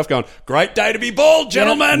taking my hat off going, great day to be bald,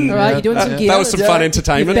 gentlemen. All right, you're doing some gear. That was some fun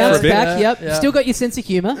entertainment You for a bounced bit. back, yep. Yeah. Still got your sense of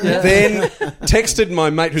humour. Yeah. Then texted my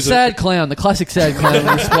mate who's Sad clown, the classic sad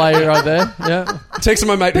clown display right there. Yeah. texted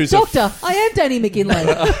my mate But who's doctor, I am Danny McGinlay.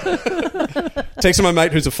 texted my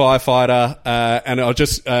mate who's a firefighter, and I'll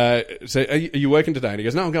just say, are you working today? And he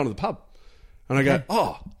goes, no, I'm going to the pub. And I go,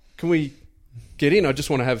 oh, can we get in? I just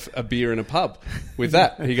want to have a beer in a pub with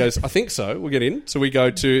that. He goes, I think so. We'll get in. So we go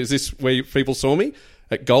to, is this where people saw me?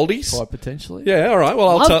 At Goldie's? Quite potentially. Yeah, all right. Well,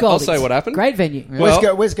 I'll say what happened. Great venue.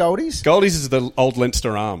 Well, Where's Goldie's? Goldie's is the old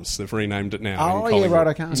Leinster Arms. They've renamed it now. Oh, in yeah, Collingwood.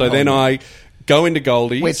 right, okay. So then I go into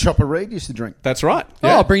Goldie's. Where Chopper Reed used to drink. That's right. Oh,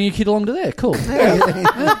 Yeah. I'll bring your kid along to there. Cool.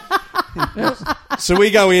 So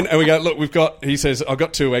we go in and we go, look, he says, I've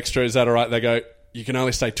got 2 extra. Is that all right? They go, you can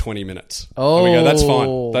only stay 20 minutes. Oh. And we go, that's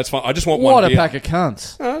fine. That's fine. I just want one What a beer. pack of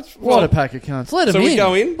cunts. Oh, that's What fine. a pack of cunts. Let them So in. we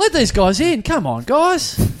go in. Let these guys in. Come on,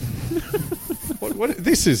 guys. What,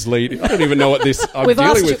 this is leading. I don't even know what this. I'm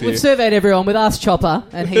dealing with here. We've surveyed everyone. We've asked Chopper,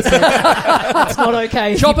 and he said it's not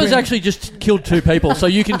okay. Chopper's actually just killed 2 people, so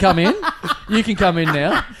you can come in. You can come in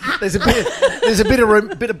now. There's a bit of room,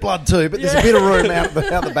 bit of blood too, but there's a bit of room out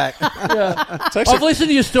the back. It's actually- I've listened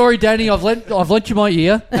to your story, Danny. I've lent you my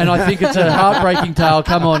ear, and I think it's a heartbreaking tale.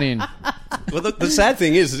 Come on in. well, the sad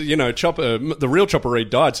thing is, Chopper, the real Chopper Reed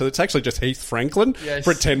died, so it's actually just Heath Franklin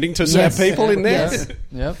pretending to serve people in there. Yes.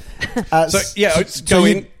 Yep. So yeah, go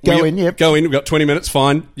in. Yep. Go in. We've got 20 minutes.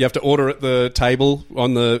 Fine. You have to order at the table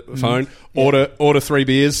on the phone. Order 3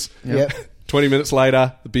 beers. Yep. 20 minutes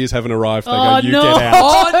later, the beers haven't arrived. They Oh, go, you no. get out.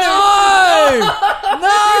 Oh no!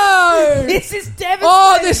 No! This is devastating.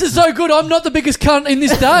 Oh, this is so good. I'm not the biggest cunt in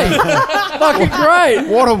this day. Fucking great.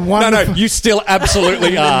 What a No, wonderful, you still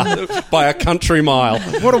absolutely are by a country mile.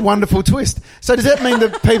 what a wonderful twist. So does that mean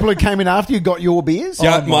that people who came in after you got your beers?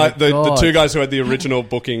 Yeah, my the God. 2 guys who had the original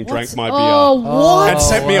booking drank my beer. Oh, what? And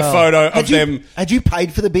sent me a photo of them. Had you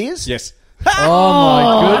paid for the beers? Yes. Oh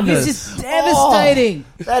my goodness. This is devastating.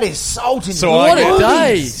 That is salting. So What I a get-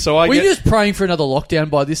 day. So I Were you get- just praying for another lockdown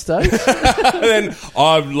by this stage? And then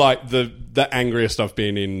I'm like the angriest I've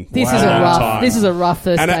been in This a is a long rough. time. This is a rough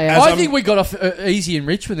first And day as out. I think we got off easy in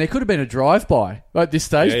Richmond. There could have been a drive-by at this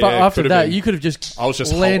stage, Yeah, but yeah, after could have that, been. you could have just I was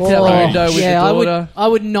just leant whole- out the Oh, window with yeah, your daughter. I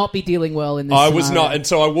would not be dealing well in this. I was scenario. not, and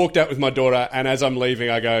so I walked out with my daughter, and as I'm leaving,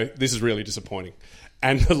 I go, "This is really disappointing."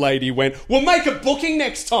 And the lady went, "We'll make a booking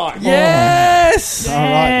next time." Yes!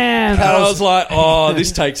 Damn. And I was like, "Oh,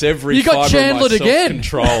 this takes every You got fibre of my Chandlered again.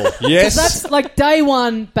 self-control." Yes, That's like day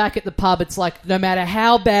one back at the pub. It's like no matter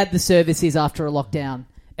how bad the service is after a lockdown,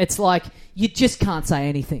 it's like you just can't say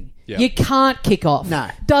anything. Yeah. You can't kick off. No.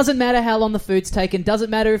 Doesn't matter how long the food's taken. Doesn't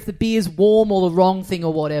matter if the beer's warm or the wrong thing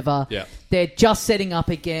or whatever. Yeah. They're just setting up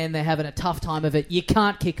again. They're having a tough time of it. You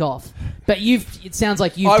can't kick off. But it sounds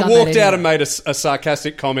like you've done I that walked out anyway. and made a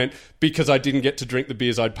sarcastic comment because I didn't get to drink the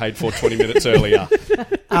beers I'd paid for 20 minutes earlier.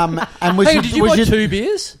 And Hey, did you buy 2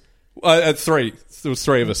 beers? 3. There was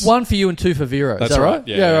 3 of us. 1 for you and 2 for Vera. That's is that right. right?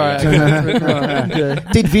 Yeah, right. Right, okay.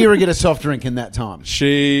 Did Vera get a soft drink in that time?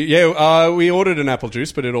 We ordered an apple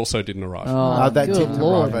juice, but it also didn't arrive. Oh, that Good didn't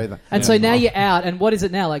Lord. arrive either. And so now you're out. And what is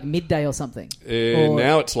it now? Like midday or something? Or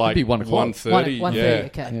Now it's like be 1 o'clock. 1:30. 1:30. Yeah.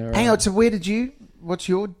 Okay. Yeah, right. Hang on, so what's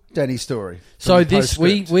your Danny's story. So this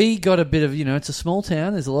we got a bit of it's a small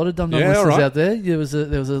town. There's a lot of Dum Dum listeners out there. There was a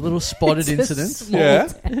little spotted incident.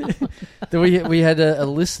 We had a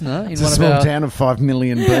listener in one of our town of 5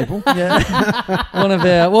 million people. One of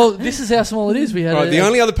our. Well, this is how small it is. We had the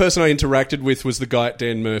only other person I interacted with was the guy at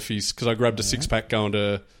Dan Murphy's because I grabbed a 6-pack going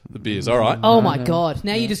to the beers. All right. Oh my God!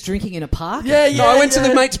 Now you're just drinking in a park? No, I went to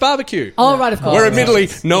the mate's barbecue. Oh right, of course. Where admittedly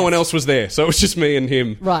no one else was there, so it was just me and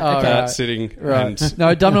him. Right. Okay. Sitting. Right. And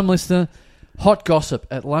No, Dum Dum listener. Hot gossip.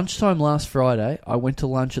 At lunchtime last Friday, I went to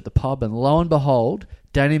lunch at the pub, and lo and behold,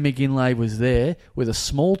 Danny McGinlay was there with a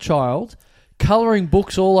small child, colouring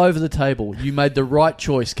books all over the table. You made the right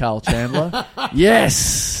choice, Carl Chandler.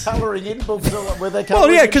 Yes. Colouring in books? Were they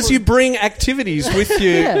well, yeah, because you bring activities with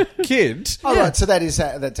your kids. Oh, right, so that's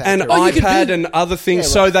accurate. And iPad and other things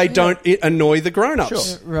so they don't annoy the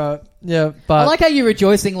grown-ups. Sure. Right. Yeah, but I like how you're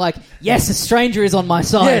rejoicing like, yes, a stranger is on my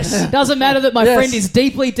side. Yes. Doesn't matter that my friend is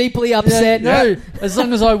deeply, deeply upset. No, as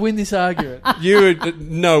long as I win this argument.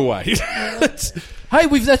 No way. Hey,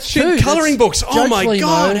 that's true. Colouring books. Oh my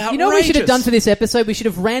God. You know what we should have done for this episode? We should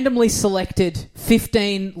have randomly selected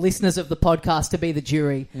 15 listeners of the podcast to be the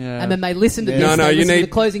jury. Yeah. And then they listen to this, listen to the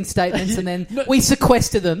closing statements, and then we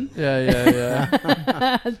sequester them.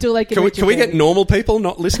 Yeah. Until they can we get normal people,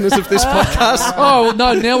 not listeners of this podcast? Oh,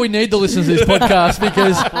 no, now we need the listeners of this podcast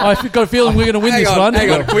because I've got a feeling we're going to win this one.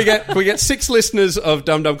 Hang on. Can we get 6 listeners of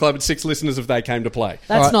Dum Dum Club and 6 listeners of They Came to Play?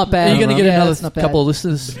 That's not bad. Are you going to get another couple of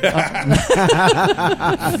listeners?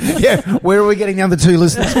 Where are we getting the other 2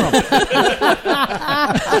 listeners from?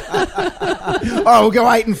 We'll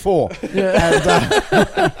go 8 and 4.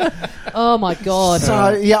 Oh my God! So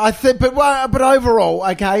I think, but overall,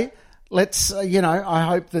 okay. Let's I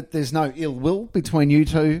hope that there's no ill will between you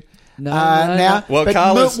two. No. Now, well,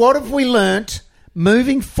 what have we learnt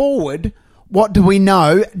moving forward? What do we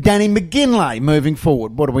know? Danny McGinlay, moving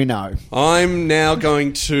forward, what do we know? I'm now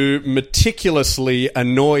going to meticulously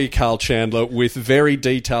annoy Carl Chandler with very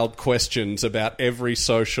detailed questions about every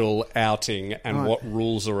social outing and what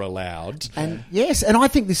rules are allowed. And yes, and I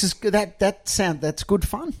think this is that's good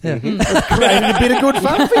fun. Yeah. It's created a bit of good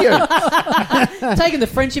fun for you. Taking the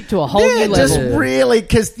friendship to a whole new level. Just really,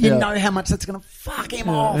 because you know how much that's going to fuck him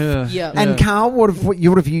off. Yeah. And Carl, what's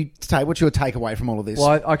your takeaway from all of this?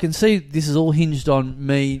 Well, I can see this is all hinged on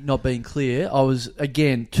me not being clear. I was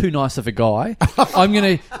again too nice of a guy. I'm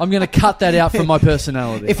gonna cut that out from my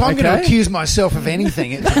personality. If I'm going to accuse myself of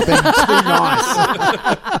anything, it's been too nice.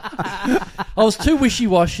 I was too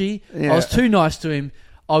wishy-washy. Yeah. I was too nice to him.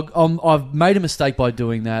 I've made a mistake by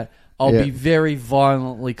doing that. I'll be very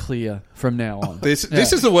violently clear from now on. This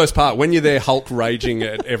is the worst part. When you're there Hulk raging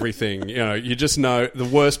at everything, you just know the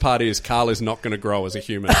worst part is Carl is not going to grow as a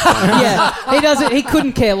human. He doesn't. He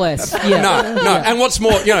couldn't care less. Yeah. No. And what's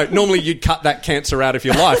more, normally you'd cut that cancer out of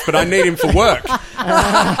your life, but I need him for work.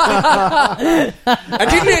 And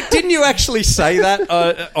didn't you actually say that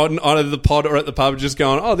on either the pod or at the pub, just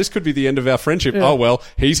going, "Oh, this could be the end of our friendship." Yeah. Oh well,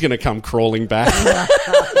 he's going to come crawling back.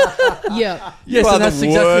 Yeah. Yes, and that's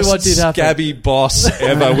exactly what did happen. Scabby boss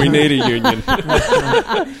ever. We need a union. I'm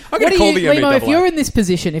going to call the Lehmo, if you're in this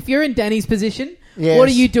position, if you're in Danny's position, what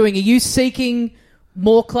are you doing? Are you seeking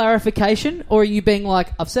more clarification, or are you being like,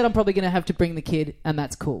 I've said I'm probably going to have to bring the kid, and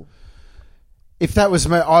that's cool? If that was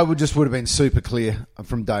me, I would have been super clear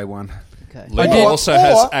from day one. Okay. Lehmo also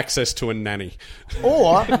has access to a nanny.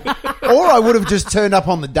 Or I would have just turned up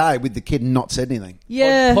on the day with the kid and not said anything.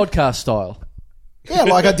 Yeah. Podcast style. Yeah,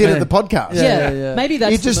 like I did at the podcast. Yeah. Maybe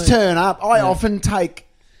that's you just turn up. I often take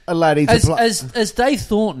a laddie to play. As Dave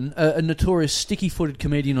Thornton, a notorious sticky-footed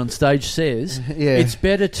comedian on stage, says, it's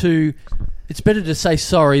better to say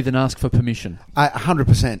sorry than ask for permission.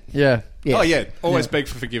 100%. Yeah. Oh yeah, always beg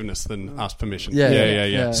for forgiveness than ask permission.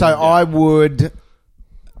 Yeah. So I would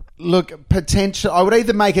look potential. I would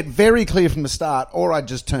either make it very clear from the start, or I'd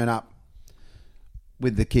just turn up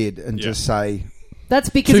with the kid and just say. That's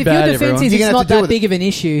because if your defense is it's not that big of an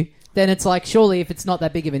issue, then it's like, surely if it's not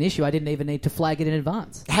that big of an issue, I didn't even need to flag it in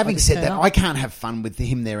advance. Having said that, I can't have fun with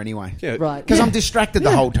him there anyway. Yeah. Right. Because I'm distracted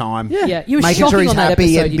the whole time. Yeah. You were making sure he's on that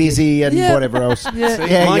happy episode, and busy and whatever else.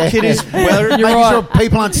 My kid is making sure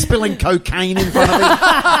people aren't spilling cocaine in front of him.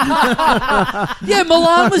 Yeah,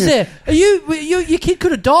 Milan was there. Your kid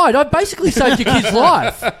could have died. I basically saved your kid's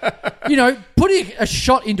life. Putting a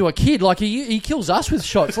shot into a kid, like he kills us with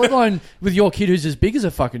shots, let alone with your kid who's as big as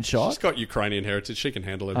a fucking shot. She's got Ukrainian heritage. She can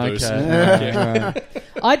handle her booze. Right.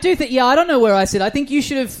 I do think, I don't know where I said. I think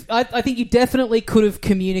you definitely could have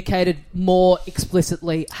communicated more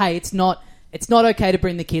explicitly, hey, it's not It's not okay to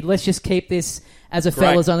bring the kid. Let's just keep this as a Great.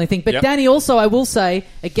 fella's only thing. But Yep. Danny, also, I will say,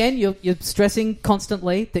 again, you're stressing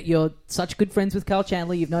constantly that you're such good friends with Carl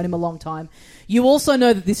Chandler. You've known him a long time. You also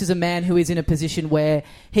know that this is a man who is in a position where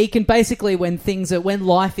he can basically, when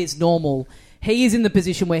life is normal, he is in the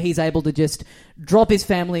position where he's able to just drop his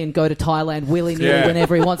family and go to Thailand willy-nilly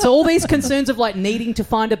whenever he wants. So all these concerns of like needing to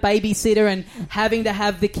find a babysitter and having to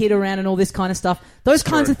have the kid around and all this kind of stuff, those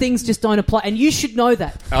kinds of things just don't apply. And you should know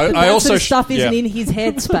that. I also sort of stuff isn't in his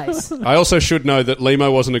head space. I also should know that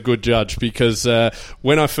Lehmo wasn't a good judge because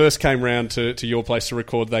when I first came round to your place to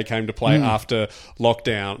record, they came to play after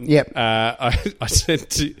lockdown. Yep. I said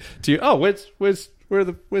to you, "Oh, where's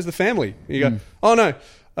the family?" And you go, "Oh no."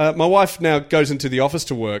 My wife now goes into the office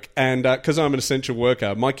to work, and because I'm an essential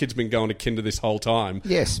worker, my kid's been going to kinder this whole time.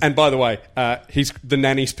 Yes. And by the way, the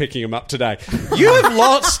nanny's picking him up today. You have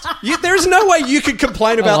lost. There is no way you could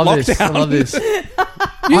complain about lockdown. I love this.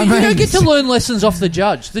 You don't get to learn lessons off the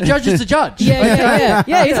judge. The judge is the judge. Yeah.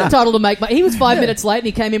 He's entitled to make money. He was 5 minutes late and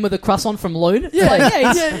he came in with a croissant from Loon.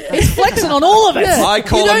 He's flexing on all of it. Yeah. I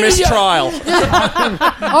call a mistrial.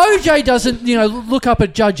 OJ doesn't, look up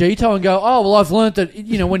at Judge Ito and go, "Oh, well, I've learnt that,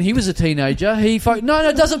 when he was a teenager, he..." No,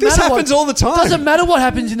 it doesn't matter. This happens all the time. Doesn't matter what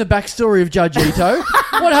happens in the backstory of Judge Ito.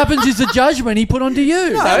 What happens is the judgment he put onto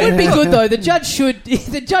you. That would be good though. The judge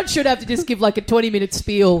should have to just give like a 20-minute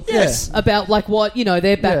spiel about like what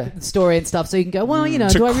their backstory and stuff, so you can go, well,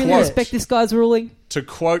 do I really respect this guy's ruling? To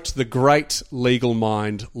quote the great legal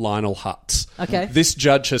mind Lionel Hutz, okay, this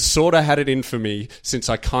judge has sort of had it in for me since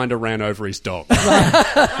I kind of ran over his dog.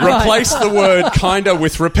 Replace the word kinda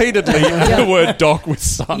with repeatedly and the word dog with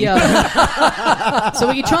son. Yeah. So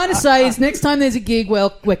what you're trying to say is next time there's a gig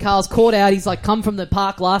where Carl's caught out, he's like come from the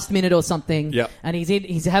park last minute or something, and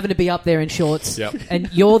he's having to be up there in shorts, and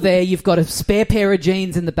you're there, you've got a spare pair of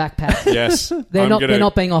jeans in the backpack. Yes. They're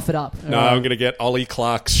not being offered up. No, I'm going to get Ollie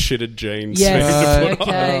Clark's shitted jeans. Yes.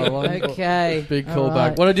 Okay. Big callback.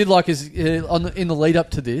 Right. What I did like is in the lead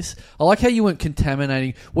up to this, I like how you weren't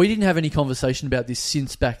contaminating. We didn't have any conversation about this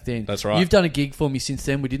since back then. That's right. You've done a gig for me since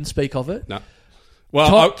then. We didn't speak of it. No.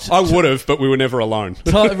 Well, I would have, but we were never alone.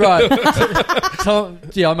 Right.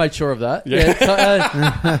 I made sure of that.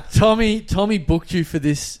 Yeah. Tommy booked you for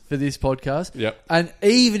this podcast. Yep. And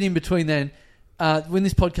even in between then, when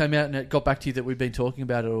this pod came out and it got back to you that we've been talking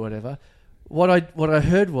about it or whatever, what I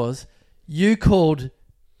heard was you called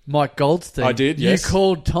Mike Goldstein. I did, yes. You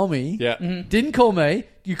called Tommy. Yeah. Mm-hmm. Didn't call me.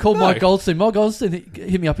 You called Mike Goldstein. Mike Goldstein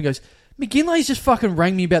hit me up and goes, "McGinley's just fucking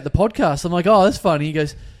rang me about the podcast." I'm like, "Oh, that's funny." He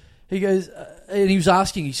goes, and he was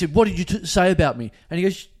asking, he said, "What did you say about me?" And he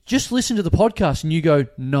goes, "Just listen to the podcast," and you go,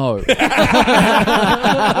 "No."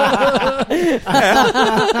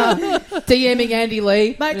 DMing Andy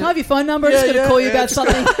Lee, mate, can I have your phone number? I'm just going to call you about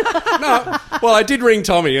something. No. Well, I did ring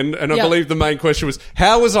Tommy, and I believe the main question was,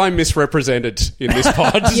 how was I misrepresented in this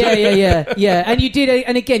pod? Yeah. And you did,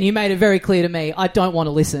 and again, you made it very clear to me, I don't want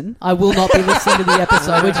to listen. I will not be listening to the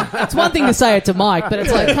episode, which it's one thing to say it to Mike, but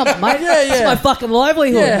it's like, come on, mate. It's my fucking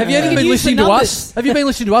livelihood. Yeah. Have you ever been listening to us? Have you been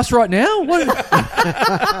listening to us right now? What?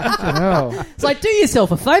 It's like, do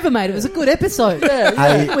yourself a favour, mate. It was a good episode.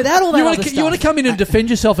 Without all that other stuff. You want to come in and defend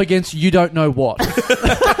yourself against you don't know what.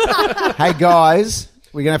 Hey, guys.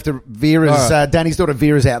 We're going to have to Vera's... Danny's daughter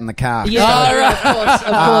Vera's out in the car. Yeah, of course.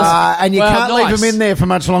 And you can't leave him in there for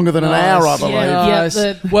much longer than an hour, I believe. Yeah,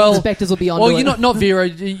 the inspectors will be on. Well, you're not Vera.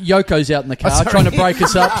 Yoko's out in the car trying to break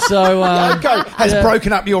us up. So Yoko has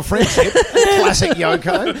broken up your friendship. Classic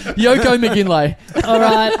Yoko. Yoko McGinlay. All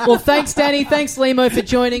right. Well, thanks, Danny. Thanks, Lehmo, for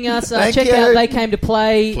joining us. Check out They Came to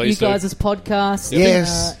Play, Please you guys' podcast.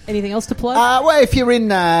 Yes. Anything else to plug? Well, if you're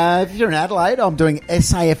in Adelaide, I'm doing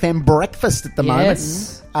SAFM breakfast at the moment.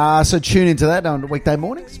 So tune into that on weekday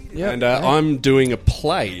mornings. Yep. And I'm doing a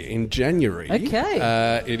play in January.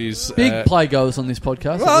 Okay. It is... Big playgoers on this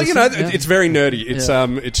podcast. Well, it's very nerdy.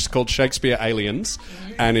 It's called Shakespeare Aliens,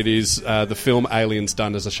 and it is the film Aliens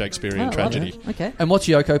done as a Shakespearean tragedy. Okay. And what's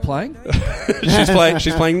Yoko playing?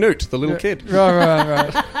 She's playing Newt, the little kid.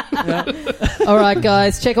 Right. All right,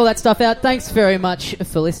 guys. Check all that stuff out. Thanks very much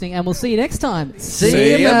for listening, and we'll see you next time.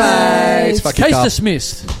 See you, mates. Case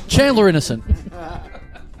dismissed. Chandler innocent.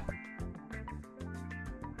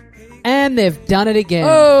 And they've done it again.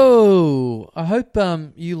 Oh, I hope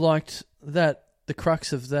you liked the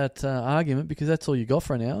crux of that argument, because that's all you got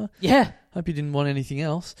for an hour. Yeah. Hope you didn't want anything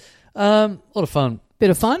else. A lot of fun. Bit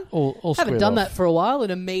of fun. All haven't done that for a while. An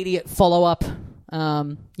immediate follow-up,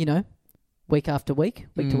 week after week,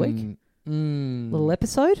 week to week. Little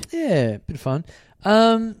episode. Yeah, bit of fun.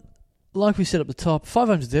 Like we said at the top,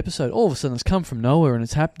 500th episode, all of a sudden it's come from nowhere and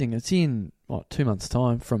it's happening. It's in, 2 months'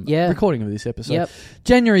 time from Yeah. recording of this episode. Yep.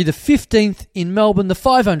 January the 15th in Melbourne, the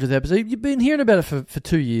 500th episode. You've been hearing about it for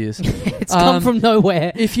 2 years. It's come from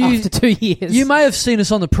nowhere after 2 years. You may have seen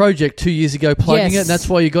us on the project 2 years ago plugging Yes. it, and that's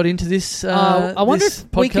why you got into this I wonder this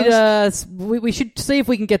if we podcast. could. We should see if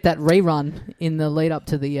we can get that rerun in the lead up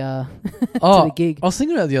to the to the gig. I was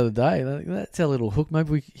thinking about it the other day. That's our little hook.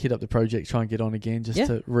 Maybe we hit up the project, try and get on again just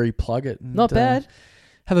to re-plug it. And, Not bad.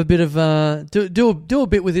 Have a bit of do a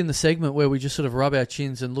bit within the segment where we just sort of rub our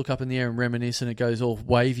chins and look up in the air and remainice, and it goes all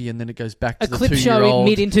wavy, and then it goes back to the clip 2-year-old. show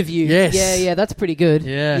mid-interview. Yes. Yeah, that's pretty good.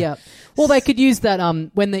 Yeah. Well, they could use that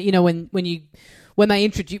when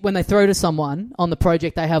they throw to someone on the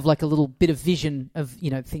project, they have like a little bit of vision of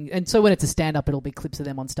things, and so when it's a stand-up, it'll be clips of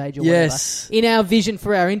them on stage or Yes. whatever. In our vision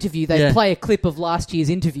for our interview, they play a clip of last year's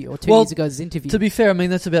interview or 2 years ago's interview. To be fair, I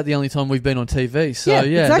mean that's about the only time we've been on TV. So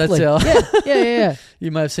exactly. that's our. Yeah. You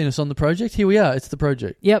may have seen us on the project. Here we are. It's the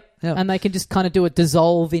project. Yep. And they can just kind of do a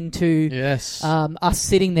dissolve into us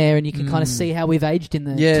sitting there, and you can kind of see how we've aged in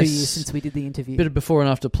the 2 years since we did the interview. Bit of before and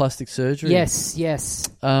after plastic surgery. Yes.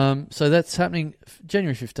 So that's happening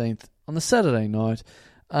January 15th on the Saturday night.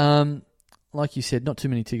 Like you said, not too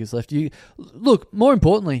many tickets left. Look, more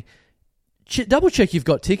importantly, double check you've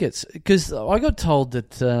got tickets, because I got told that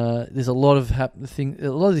there's a lot of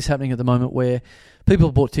this happening at the moment where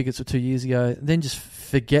people bought tickets for 2 years ago, then just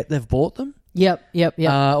forget they've bought them. Yep.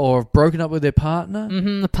 Or have broken up with their partner.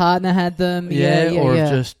 Mm-hmm, the partner had them. Or have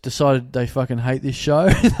just decided they fucking hate this show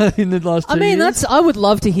in the last 2 years. I would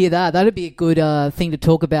love to hear that. That'd be a good thing to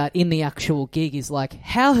talk about in the actual gig, is like,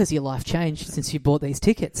 how has your life changed since you bought these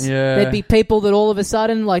tickets? Yeah. There'd be people that all of a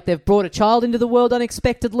sudden, like, they've brought a child into the world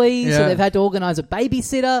unexpectedly, so they've had to organise a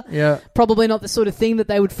babysitter. Yeah. Probably not the sort of thing that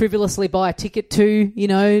they would frivolously buy a ticket to,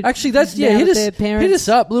 Actually, that's, hit us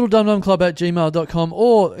up, littledumdumclub@gmail.com,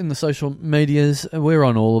 or in the social medias. We're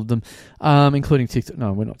on all of them, including TikTok.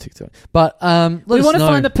 No, we're not TikTok. But we want to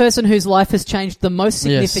find the person whose life has changed the most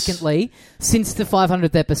significantly since the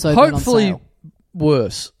 500th episode. Hopefully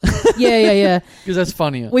worse. Yeah. Because that's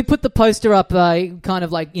funnier. We put the poster up, kind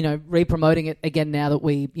of like, re-promoting it again now that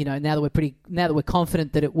we're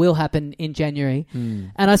confident that it will happen in January.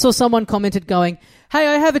 And I saw someone commented going, "Hey,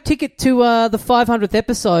 I have a ticket to the 500th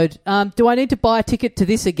episode. Do I need to buy a ticket to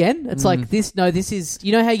this again?" It's like this. No, this is.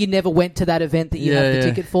 You know how you never went to that event that you have the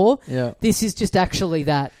ticket for? Yeah. This is just actually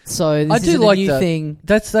that. So this I is do a like new that. thing.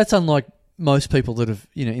 That's unlike most people that have,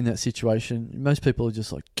 in that situation. Most people are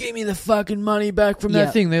just like, "Give me the fucking money back from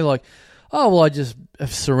that thing." They're like, "Oh, well, I just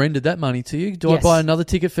have surrendered that money to you. Do I buy another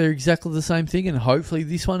ticket for exactly the same thing, and hopefully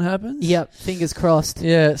this one happens?" Yep, fingers crossed.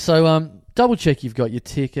 Yeah, so double check you've got your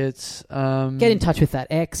tickets. Get in touch with that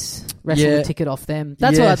ex. Wrestle the ticket off them.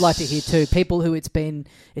 That's what I'd like to hear too. People who it's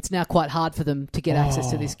now quite hard for them to get access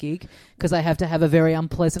to this gig because they have to have a very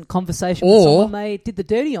unpleasant conversation with someone they did the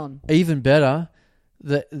dirty on. Even better,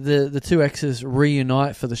 the two exes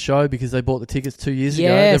reunite for the show because they bought the tickets 2 years ago.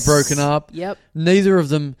 They've broken up. Yep. Neither of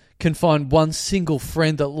them can find one single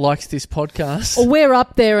friend that likes this podcast. Or we're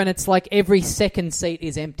up there and it's like every second seat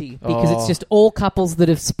is empty because it's just all couples that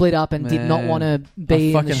have split up and did not want to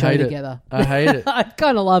be in the show together. I hate it. I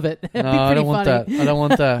kind of love it. No, I don't want that. I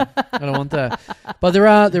don't want that. But there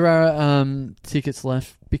are tickets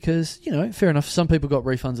left because, fair enough. Some people got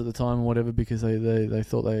refunds at the time or whatever because they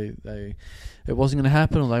thought it wasn't going to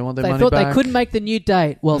happen or they want their money back. They thought they couldn't make the new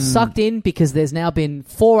date. Well, sucked in because there's now been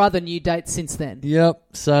 4 other new dates since then. Yep.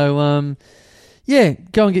 So,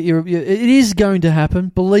 go and get your... It is going to happen.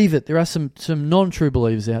 Believe it. There are some non-true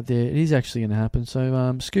believers out there. It is actually going to happen.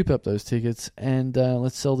 So, scoop up those tickets and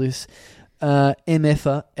let's sell this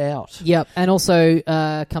MFer out. Yep. And also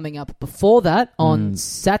coming up before that, on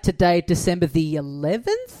Saturday, December the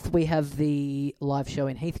 11th, we have the live show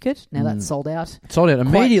in Heathcote. Now that's sold out. Sold out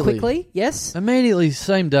immediately. Quite quickly, yes. Immediately,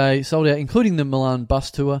 same day, sold out, including the Milan bus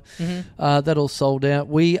tour. That all sold out.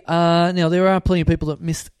 Now there are plenty of people that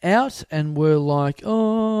missed out and were like,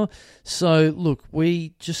 oh. So, look,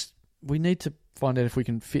 we need to find out if we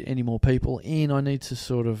can fit any more people in. I need to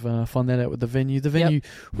sort of find that out with the venue. The venue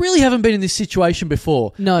really haven't been in this situation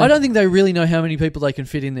before. No. I don't think they really know how many people they can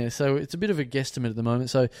fit in there. So it's a bit of a guesstimate at the moment.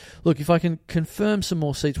 So look, if I can confirm some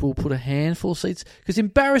more seats, we'll put a handful of seats. Because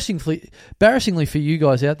embarrassingly for you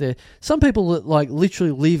guys out there, some people that like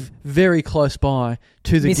literally live very close by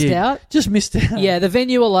to the gig. Missed out? Just missed out. Yeah, the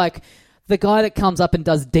venue are like... the guy that comes up and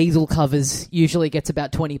does Diesel covers usually gets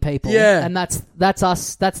about 20 people. Yeah. And that's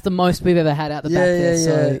us. That's the most we've ever had out the back there.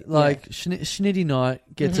 So, like, Schnitty Night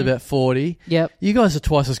gets about 40. Yep. You guys are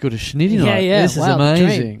twice as good as Schnitty Night. Yeah. This is the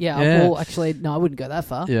amazing. dream. Yeah. Well, actually, no, I wouldn't go that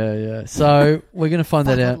far. Yeah. So we're going to find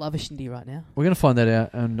that out. I love a shindy right now. We're going to find that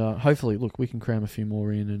out, and hopefully, look, we can cram a few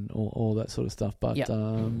more in and all that sort of stuff. But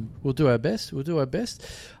we'll do our best.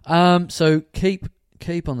 So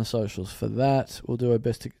keep on the socials for that. We'll do our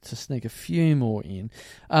best to sneak a few more in.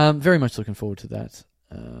 Very much looking forward to that.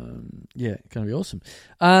 Going to be awesome.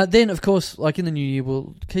 Then, of course, like in the new year,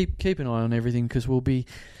 we'll keep an eye on everything because we'll be,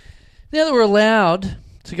 now that we're allowed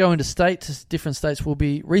to go into different states, we'll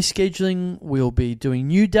be rescheduling. We'll be doing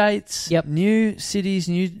new dates, new cities,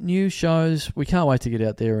 new shows. We can't wait to get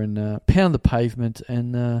out there and pound the pavement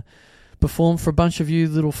and perform for a bunch of you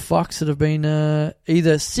little fucks that have been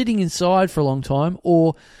either sitting inside for a long time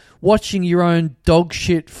or watching your own dog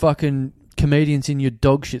shit fucking comedians in your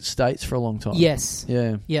dog shit states for a long time. Yes.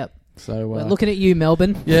 Yeah. Yep. So we're looking at you,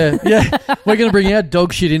 Melbourne. Yeah. We're going to bring our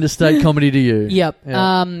dog shit interstate comedy to you. Yep.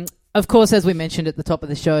 Yeah. Of course, as we mentioned at the top of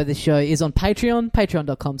the show, this show is on Patreon.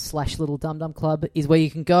 Patreon.com/LittleDumDumClub is where you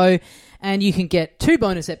can go and you can get 2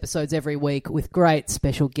 bonus episodes every week with great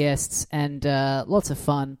special guests and lots of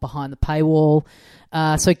fun behind the paywall.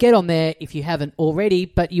 So get on there if you haven't already.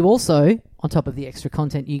 But you also, on top of the extra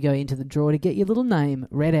content, you go into the draw to get your little name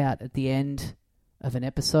read out at the end of an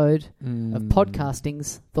episode of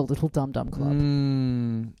podcasting's The Little Dum Dum Club.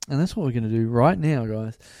 And that's what we're going to do right now,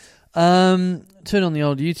 guys. Turn on the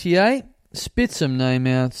old UTA, spit some name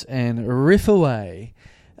outs, and riff away.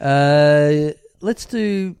 Let's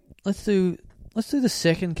do the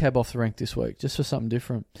second cab off the rank this week, just for something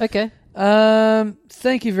different. Okay.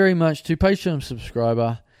 Thank you very much to Patreon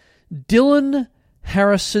subscriber Dylan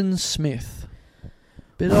Harrison Smith.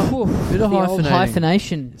 Bit of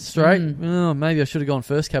hyphenation. Straight. Oh, maybe I should have gone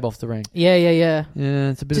first cab off the rank. Yeah. Yeah,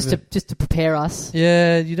 it's a bit just to prepare us.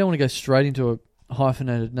 Yeah, you don't want to go straight into a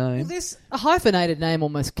hyphenated name. Well, a hyphenated name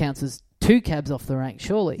almost counts as 2 cabs off the rank,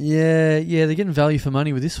 surely. Yeah, they're getting value for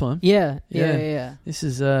money with this one. Yeah. This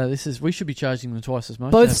is we should be charging them twice as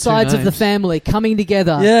much. Both sides of the family coming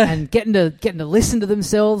together and getting to listen to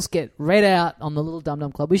themselves get read out on the Little Dum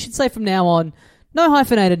Dum Club. We should say from now on, no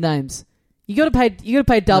hyphenated names. You got to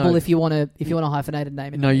pay double if you want a hyphenated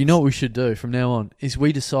name. No, you know what we should do from now on is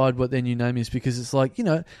we decide what their new name is because it's like,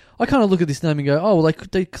 I kind of look at this name and go, oh, well,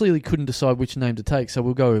 they clearly couldn't decide which name to take, so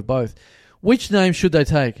we'll go with both. Which name should they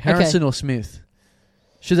take, Harrison or Smith?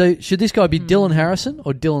 Should this guy be Dylan Harrison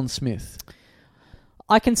or Dylan Smith?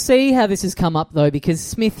 I can see how this has come up though because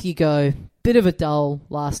Smith, you go bit of a dull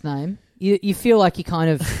last name. You feel like you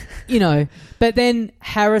kind of, but then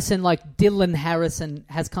Harrison, like Dylan Harrison,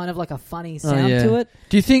 has kind of like a funny sound to it.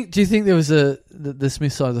 Do you think there was the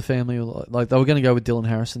Smith side of the family, like they were going to go with Dylan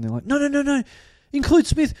Harrison? They're like, no, include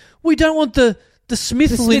Smith. We don't want the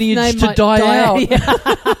Smith lineage to die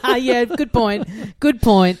out. Yeah, good point.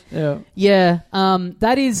 Yeah.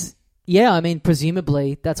 That is. Yeah, I mean,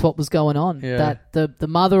 presumably that's what was going on. Yeah. That the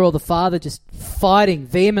mother or the father just fighting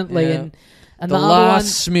vehemently and the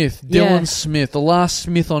last Smith, Dylan Smith, the last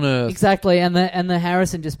Smith on earth. Exactly, and the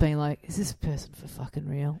Harrison just being like, is this person for fucking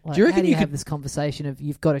real? Like, do you reckon how do you have this conversation of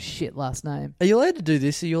you've got a shit last name? Are you allowed to do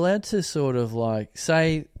this? Are you allowed to sort of like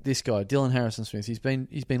say this guy, Dylan Harrison Smith, he's been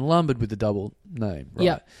lumbered with the double name, right?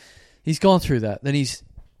 Yeah. He's gone through that. Then he's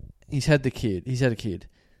had a kid.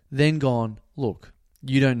 Then gone, look,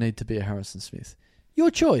 you don't need to be a Harrison Smith.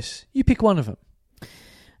 Your choice. You pick one of them.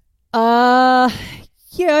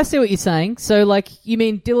 Yeah, I see what you're saying. So, like, you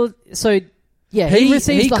mean Dylan... So, yeah, he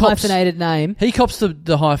receives the hyphenated name. He cops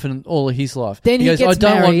the hyphen all of his life. Then he goes, gets I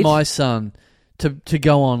don't married. want my son to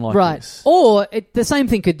go on like this. Or the same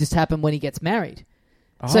thing could just happen when he gets married.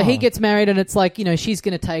 Oh. So he gets married and it's like, she's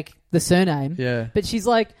going to take the surname. Yeah. But she's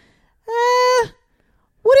like,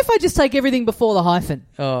 what if I just take everything before the hyphen?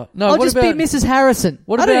 Oh, no, I'll just be Mrs. Harrison.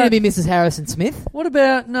 I don't need to be Mrs. Harrison Smith. What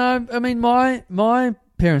about... No, I mean, my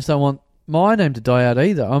parents don't want my name to die out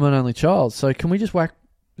either. I'm an only child. So can we just whack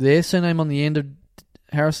their surname on the end of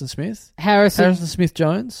Harrison Smith? Harrison Smith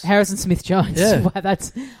Jones? Harrison Smith Jones. Yeah. Wow,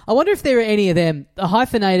 I wonder if there are any of them,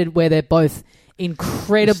 hyphenated where they're both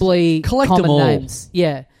incredibly common names.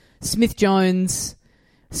 Yeah. Smith Jones.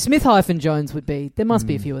 Smith hyphen Jones would be... There must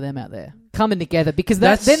be a few of them out there coming together because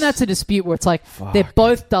then that's a dispute where it's like they're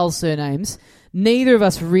both dull surnames. neither of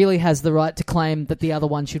us really has the right to claim that the other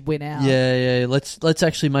one should win out. Yeah. Let's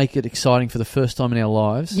actually make it exciting for the first time in our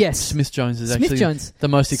lives. Yes. Smith-Jones is actually the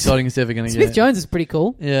most exciting it's ever going to get. Smith-Jones is pretty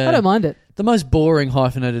cool. Yeah. I don't mind it. The most boring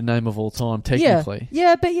hyphenated name of all time, technically.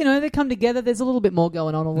 Yeah, but, they come together. There's a little bit more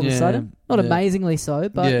going on all of a sudden. Not amazingly so,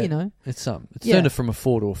 but, It's turned it from a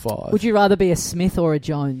 4 to a 5. Would you rather be a Smith or a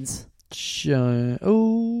Jones? Well,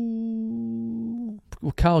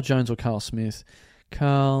 Carl Jones or Carl Smith?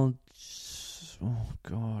 Oh,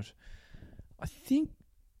 God. I think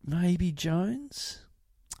maybe Jones.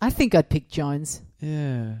 I think I'd pick Jones.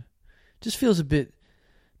 Yeah. Just feels a bit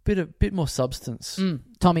more substance.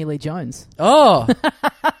 Tommy Lee Jones. Oh!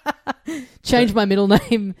 Changed my middle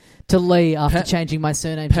name to Lee after changing my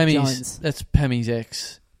surname to Jones. That's Pammy's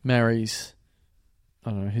ex. Marries. I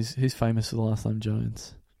don't know. Who's famous for the last name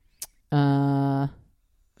Jones?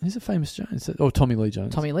 Who's a famous Jones? Tommy Lee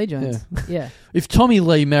Jones. Tommy Lee Jones. Yeah. If Tommy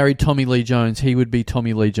Lee married Tommy Lee Jones, he would be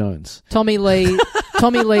Tommy Lee Jones. Tommy Lee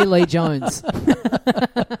Jones.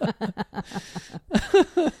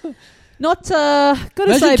 Not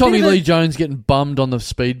gotta say, Tommy Lee Jones getting bummed on the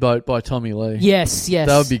speedboat by Tommy Lee. Yes.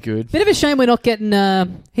 That would be good. Bit of a shame we're not getting.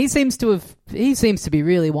 He seems to be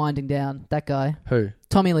really winding down. That guy. Who?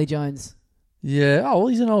 Tommy Lee Jones. Yeah. Oh well,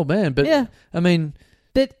 he's an old man, but yeah. I mean,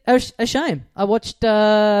 but a shame. I watched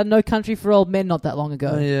No Country for Old Men not that long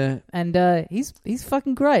ago. Yeah. And he's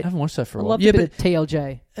fucking great. I haven't watched that for a while. while. I love a bit of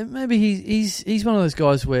TLJ. Maybe he's one of those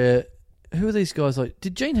guys where who are these guys like?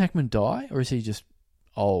 Did Gene Hackman die, or is he just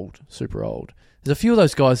old, super old? There's a few of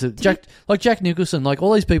those guys that Jack Nicholson, like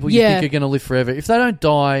all these people you think are going to live forever. If they don't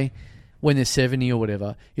die when they're 70 or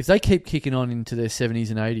whatever, if they keep kicking on into their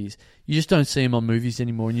 70s and 80s, you just don't see them on movies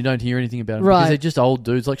anymore, and you don't hear anything about them because they're just old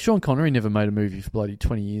dudes. Like Sean Connery never made a movie for bloody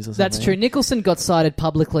 20 years or something. That's true. Nicholson got cited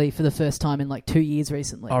publicly for the first time in like 2 years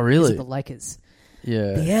recently. Oh, really? Because of the Lakers.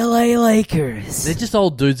 Yeah. The LA Lakers. They're just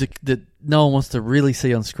old dudes that no one wants to really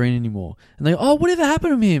see on screen anymore. And they go, oh, whatever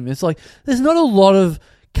happened to him? It's like, there's not a lot of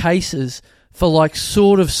cases for like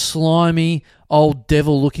sort of slimy old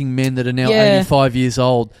devil-looking men that are now 85 years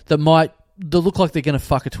old that look like they're going to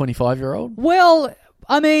fuck a 25-year-old. Well,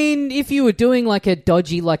 I mean, if you were doing like a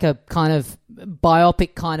dodgy, like a kind of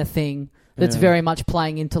biopic kind of thing that's very much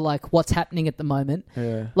playing into like what's happening at the moment.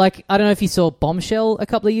 Yeah. Like, I don't know if you saw Bombshell a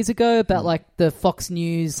couple of years ago about like the Fox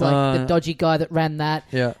News, like the dodgy guy that ran that.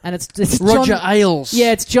 Yeah. And it's Roger Ailes.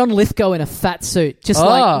 Yeah, it's John Lithgow in a fat suit, just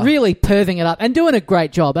like really perving it up and doing a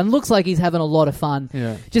great job, and looks like he's having a lot of fun.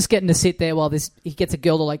 Yeah. Just getting to sit there while he gets a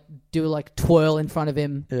girl to like do like twirl in front of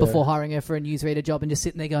him before hiring her for a newsreader job, and just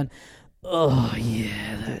sitting there going, oh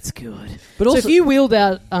yeah, that's good. But also, if you wheeled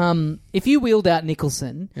out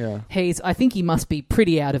Nicholson, I think he must be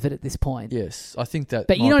pretty out of it at this point. Yes, I think that.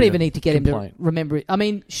 But you don't even need to get him to remember it. I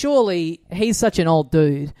mean, surely he's such an old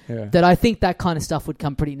dude that I think that kind of stuff would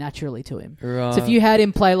come pretty naturally to him. Right. So if you had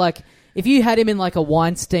him play like, if you had him in like a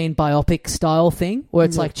Weinstein biopic style thing, where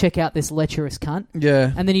it's like, check out this lecherous cunt,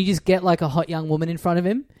 and then you just get like a hot young woman in front of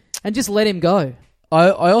him and just let him go.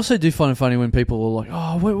 I also do find it funny when people are like,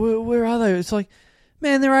 oh, where are they? It's like,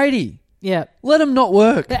 man, they're 80. Yeah. Let them not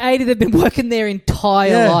work. They're 80. They've been working their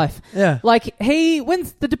entire life. Yeah. Like, when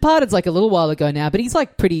The Departed's like a little while ago now, but he's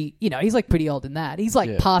like pretty old in that. He's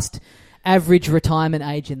like past average retirement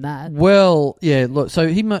age in that. Well, yeah, look, so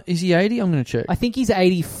is he 80? I'm going to check. I think he's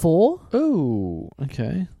 84. Oh,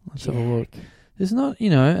 okay. Let's have a look. There's not,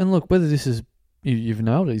 and look, whether this is... You've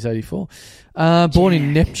nailed it. He's 84. Born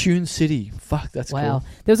in Neptune City. Fuck, that's cool.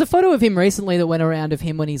 There was a photo of him recently that went around of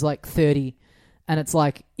him when he's like 30. And it's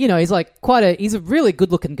like, he's like he's a really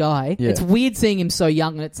good looking guy. Yeah. It's weird seeing him so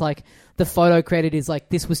young. And it's like the photo credit is like,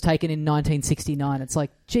 this was taken in 1969. It's like,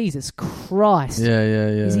 Jesus Christ.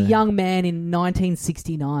 Yeah. He's a young man in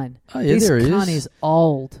 1969. Oh, yeah, this there he is. cunt is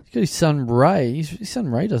old. He's got his son Ray. His son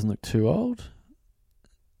Ray doesn't look too old.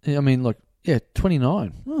 I mean, look,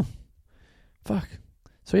 29. Oh. Fuck.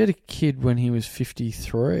 So he had a kid when he was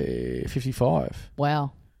 55.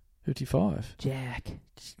 Wow. 55. Jack.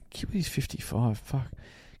 Kid, he's 55. Fuck.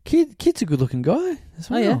 Kid's a good looking guy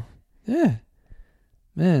as well. Oh, yeah? Yeah.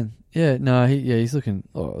 Man. Yeah, no, he's looking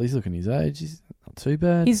his age. He's not too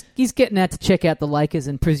bad. He's getting out to check out the Lakers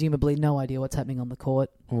and presumably no idea what's happening on the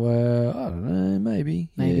court. Well, I don't know.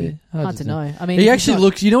 Maybe. Yeah, hard to know. I mean, he actually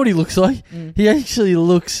looks... You know what he looks like? He actually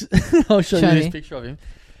looks... I'll show you this picture of him.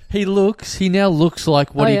 He now looks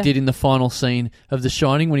like what he did in the final scene of The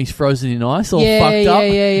Shining when he's frozen in ice, all fucked up.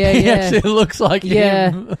 Yeah. He actually looks like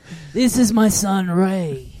him. This is my son,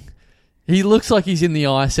 Ray. He looks like he's in the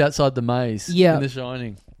ice outside the maze in The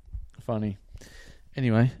Shining. Funny.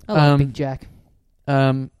 Anyway. I like Big Jack.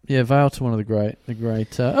 Yeah, Yeah, Vale to one of the great.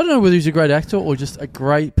 I don't know whether he's a great actor or just a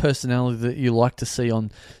great personality that you like to see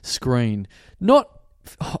on screen. Not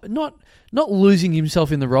losing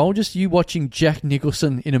himself in the role, just you watching Jack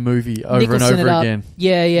Nicholson in a movie over and over again.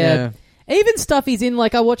 Yeah. Even stuff he's in,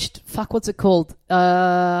 like I watched, what's it called?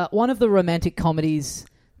 One of the romantic comedies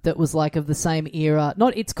that was like of the same era.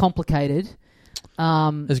 Not It's Complicated.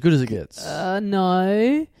 As Good as It Gets.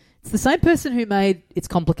 No. It's the same person who made It's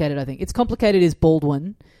Complicated, I think. It's Complicated is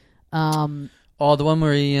Baldwin. The one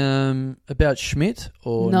where he about Schmidt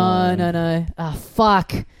or no.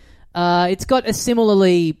 Fuck. It's got a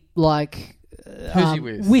similarly like who's he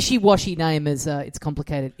with? Wishy-washy name as It's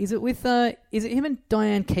Complicated. Is it with is it him and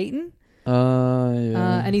Diane Keaton?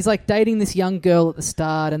 Yeah. And he's like dating this young girl at the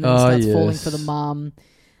start and then starts falling for the mum.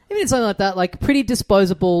 Even something like that, like pretty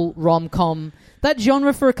disposable rom-com. That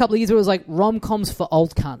genre for a couple of years, it was like rom-coms for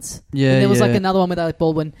old cunts. Yeah, and there was like another one with Alec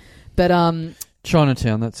Baldwin. But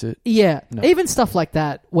Chinatown, that's it. Yeah. No. Even stuff like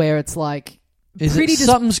that where it's like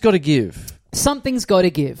something's got to give. Something's got to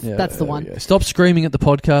give. Yeah, that's the one. Yeah. Stop screaming at the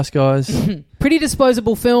podcast, guys. Pretty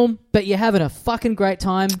disposable film, but you're having a fucking great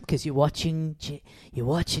time because you're watching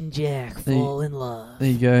Jack fall in love. There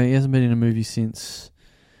you go. He hasn't been in a movie since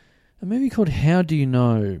a movie called How Do You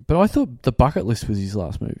Know? But I thought The Bucket List was his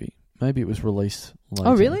last movie. Maybe it was released later.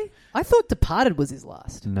 Oh, really? I thought Departed was his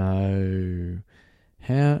last. No.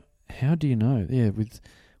 How Do You Know? Yeah,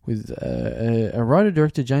 with a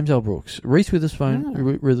writer-director, James L. Brooks, Reese Witherspoon,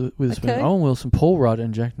 Owen Wilson, Paul Rudd,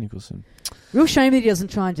 and Jack Nicholson. Real shame that he doesn't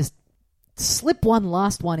try and just slip one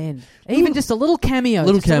last one in. Even just a little cameo. A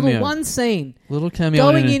little one scene. Little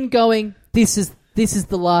cameo. Going, this is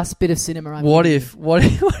the last bit of cinema I'm What in. What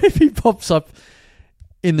if he pops up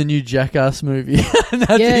in the new Jackass movie? And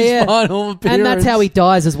that's his final appearance. And that's how he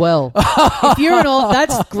dies as well. If you're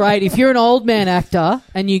that's great. If you're an old man actor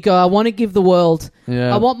and you go, I want to give the world,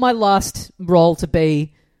 I want my last role to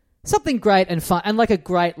be something great and fun, and like a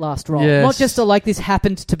great last role. Yes. Not just like this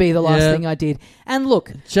happened to be the last thing I did. And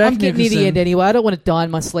look, Jack I'm getting near the end anyway. I don't want to die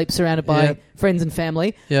in my sleep surrounded by friends and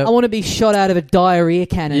family. Yep. I want to be shot out of a diarrhea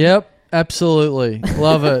cannon. Yep, absolutely.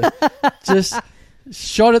 Love it. Just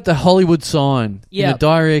shot at the Hollywood sign in a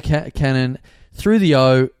diarrhea cannon through the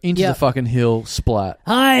O into the fucking hill, splat.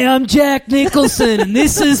 Hi, I'm Jack Nicholson, and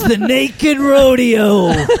this is the Naked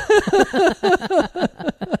Rodeo.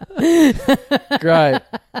 Great.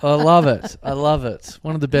 I love it.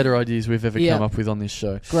 One of the better ideas we've ever come up with on this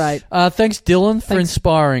show. Great. Thanks, Dylan, for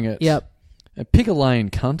inspiring it. Yep. Pick a lane,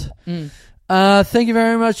 cunt. Thank you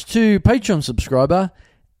very much to Patreon subscriber,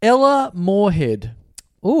 Ella Moorhead.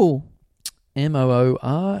 Ooh. Moorhead.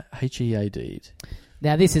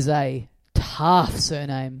 Now, this is a tough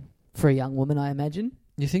surname for a young woman, I imagine.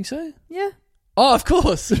 You think so? Yeah. Oh, of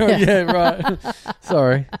course. Yeah, right.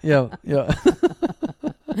 Sorry. Yeah.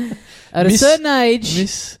 At a certain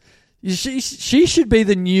age... She should be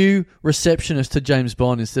the new receptionist to James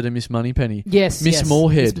Bond instead of Miss Moneypenny. Yes, Miss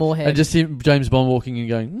Moorhead. Miss Moorhead. And just James Bond walking in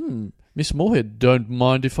going, Miss Moorhead, don't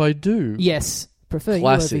mind if I do. Yes. Prefer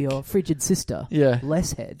Classic. you over your frigid sister. Yeah.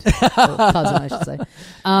 Less head. Or cousin, I should say.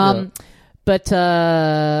 But,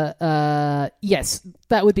 yes,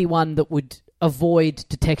 that would be one that would avoid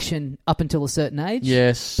detection up until a certain age.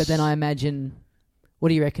 Yes. But then I imagine, what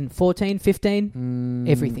do you reckon, 14, 15?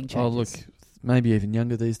 Everything changes. Oh, look, maybe even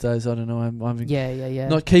younger these days. I don't know. I'm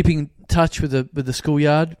not keeping touch with the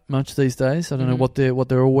schoolyard much these days. I don't know what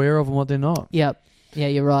they're aware of and what they're not. Yep. Yeah,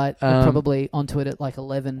 you're right. They're probably onto it at like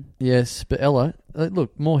 11. Yes, but Ella,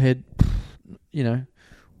 look, Moorhead,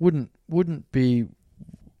 wouldn't be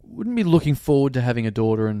looking forward to having a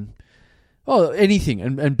daughter and anything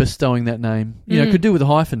and bestowing that name. Could do with a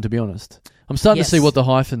hyphen, to be honest. I'm starting to see what the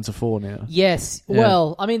hyphens are for now. Yes. Yeah.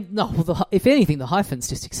 Well, I mean, no. If anything, the hyphen's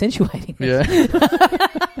just accentuating it. Yeah.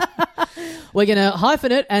 We're going to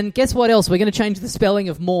hyphen it, and guess what else? We're going to change the spelling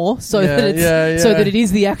of more so that it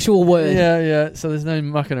is the actual word. Yeah. So there's no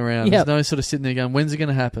mucking around. Yep. There's no sort of sitting there going, when's it going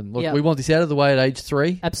to happen? Look, we want this out of the way at age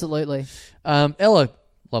 3. Absolutely. Ella,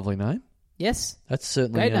 lovely name. Yes. That's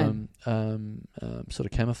certainly sort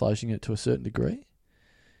of camouflaging it to a certain degree.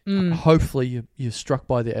 Hopefully you're struck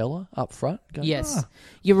by the Ella up front. Going, yes.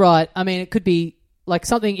 You're right. I mean, it could be like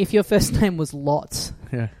something, if your first name was Lots,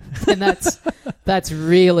 then that's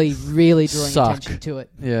really, really drawing attention to it.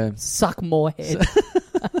 Yeah. Suck Moorhead.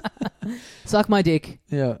 Suck my dick.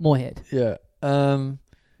 Yeah. Moorhead. Yeah. I'm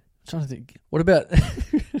trying to think. What about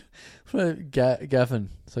Gavin?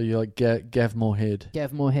 So you're like Gav Moorhead.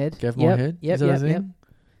 Gav Moorhead. Gav Moorhead? Yep. Is that a thing?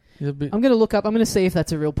 I'm going to look up. I'm going to see if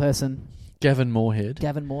that's a real person. Gavin Moorhead.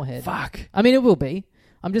 Gavin Moorhead. Fuck. I mean, it will be.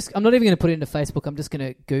 I'm not even going to put it into Facebook. I'm just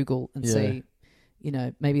going to Google and see,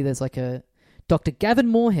 maybe there's like a Dr. Gavin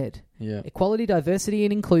Moorhead. Yeah. Equality, diversity,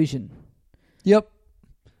 and inclusion. Yep.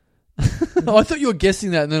 I thought you were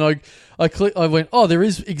guessing that, and then I went, oh, there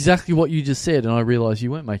is exactly what you just said, and I realised you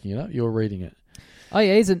weren't making it up. You were reading it. Oh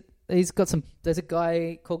yeah, he's got some. There's a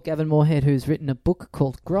guy called Gavin Moorhead who's written a book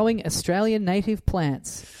called "Growing Australian Native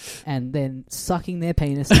Plants," and then sucking their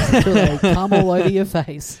penises until they come all over your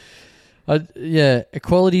face. Yeah,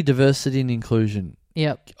 equality, diversity, and inclusion.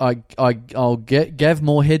 Yep. I'll get Gav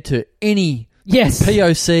Moorhead to any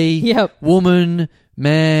POC, yep. woman,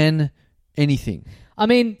 man, anything. I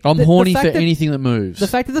mean, I'm horny for anything that moves. The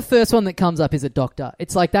fact that the first one that comes up is a doctor,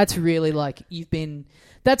 it's like that's really like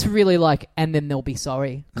that's really like, and then they'll be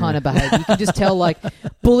sorry kind of behavior. You can just tell, like,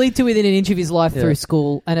 bullied to within an inch of his life through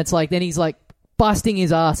school, and it's like then he's like busting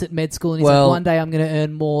his ass at med school, and he's like, one day I'm going to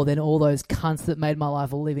earn more than all those cunts that made my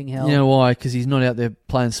life a living hell. You know why? Because he's not out there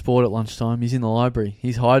playing sport at lunchtime. He's in the library.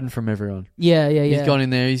 He's hiding from everyone. Yeah. He's gone in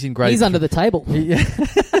there. He's in grade. He's under the table.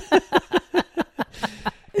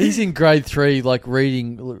 He's in grade 3, like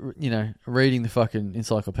reading the fucking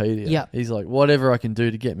encyclopedia. Yeah. He's like, whatever I can do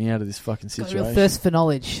to get me out of this fucking situation. Got a real thirst for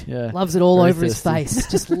knowledge. Yeah. Loves it all Very over thirsty. his face.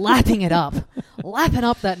 Just lapping it up. Lapping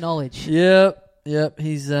up that knowledge. Yep.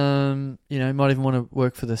 He's, might even want to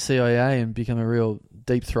work for the CIA and become a real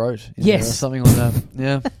deep throat. Yes. Or something like that.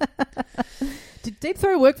 Yeah. Did Deep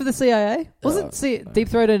Throat work for the CIA? Wasn't Deep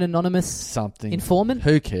Throat an anonymous something informant?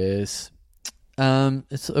 Who cares?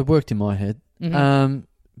 It worked in my head. Mm-hmm.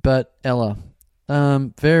 But Ella,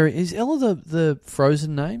 is Ella the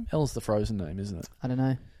Frozen name? Ella's the Frozen name, isn't it? I don't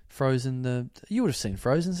know. Frozen, you would have seen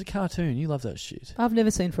Frozen. It's a cartoon. You love that shit. I've never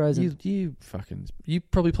seen Frozen. You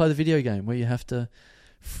probably play the video game where you have to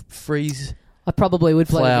freeze. I probably would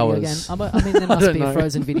play flowers. a video game. There must be a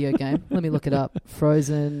Frozen video game. Let me look it up.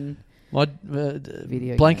 Frozen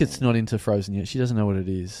video Blanket's game. not into Frozen yet. She doesn't know what it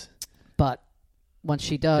is. But once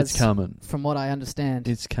she does, it's coming. From what I understand.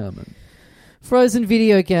 It's coming. Frozen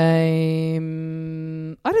video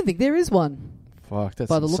game. I don't think there is one. Fuck, that's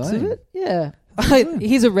by the insane. looks of it. Yeah.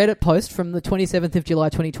 Here's a Reddit post from the 27th of July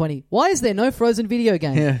 2020. Why is there no Frozen video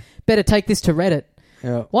game? Yeah. Better take this to Reddit.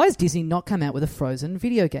 Yeah. Why has Disney not come out with a Frozen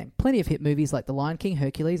video game? Plenty of hit movies like The Lion King,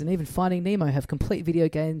 Hercules, and even Finding Nemo have complete video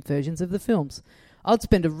game versions of the films. I'd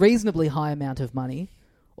spend a reasonably high amount of money,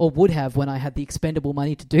 or would have when I had the expendable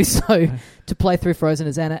money to do so, to play through Frozen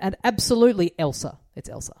as Anna, and absolutely Elsa. It's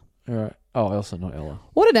Elsa. All right. Oh, Elsa, not Ella.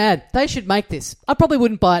 What an ad. They should make this. I probably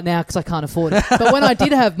wouldn't buy it now because I can't afford it. But when I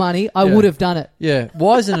did have money, I would have done it. Yeah.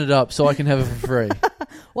 Wisen it up so I can have it for free.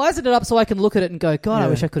 Wisen it up so I can look at it and go, God, I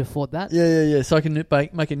wish I could afford that. Yeah. So I can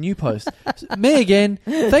make a new post. Me again.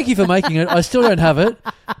 Thank you for making it. I still don't have it,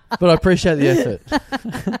 but I appreciate the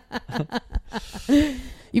effort.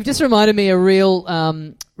 You've just reminded me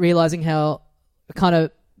realizing how kind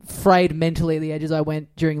of frayed mentally at the edges I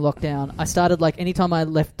went during lockdown. I started, like, anytime I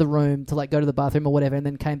left the room to, like, go to the bathroom or whatever and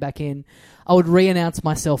then came back in, I would re-announce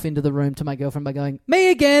myself into the room to my girlfriend by going, me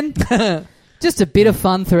again. Just a bit of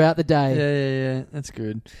fun throughout the day. Yeah. That's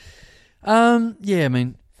good. I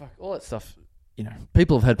mean, fuck, all that stuff,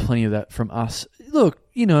 people have had plenty of that from us. Look,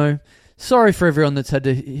 sorry for everyone that's had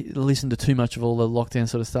to listen to too much of all the lockdown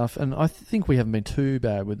sort of stuff, and I think we haven't been too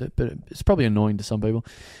bad with it, but it's probably annoying to some people.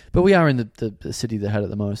 But we are in the city that had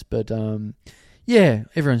it the most. But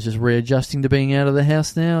everyone's just readjusting to being out of the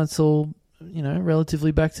house now. It's all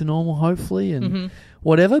relatively back to normal, hopefully, and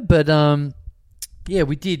whatever. But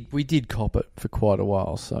we did cop it for quite a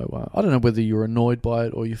while. So I don't know whether you're annoyed by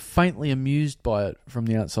it or you're faintly amused by it from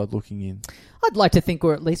the outside looking in. I'd like to think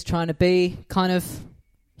we're at least trying to be kind of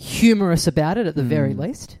humorous about it at the very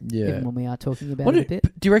least. Yeah. Even when we are talking about it a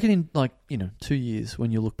bit. Do you reckon in 2 years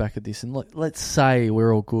when you look back at this and let's say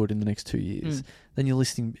we're all good in the next 2 years, then you're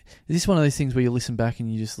listening. Is this one of those things where you listen back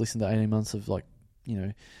and you just listen to 18 months of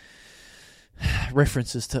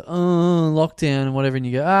references to lockdown and whatever, and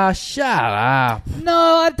you go, shut up?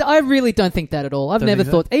 No, I really don't think that at all. I've never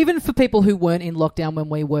thought, even for people who weren't in lockdown when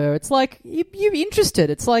we were, it's like you're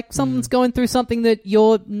interested. It's like someone's going through something that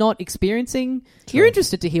you're not experiencing. Sure. You're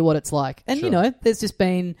interested to hear what it's like. And, there's just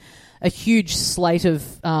been a huge slate of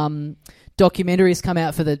documentaries come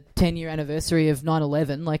out for the 10-year anniversary of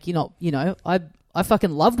 9/11. Like, I fucking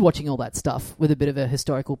loved watching all that stuff with a bit of a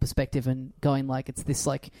historical perspective and going like, it's this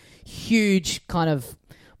like huge kind of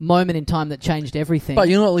moment in time that changed everything. But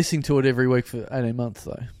you're not listening to it every week for 18 months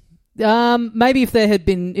though. Maybe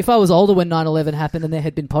if I was older when 9/11 happened and there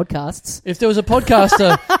had been podcasts. If there was a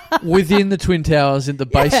podcaster within the Twin Towers in the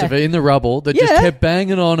base of it, in the rubble, that just kept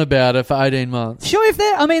banging on about it for 18 months. Sure,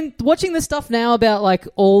 watching the stuff now about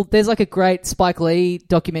there's like a great Spike Lee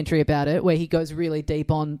documentary about it where he goes really deep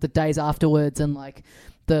on the days afterwards and like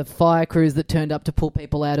the fire crews that turned up to pull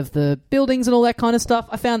people out of the buildings and all that kind of stuff.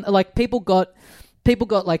 I found like people got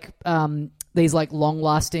like these like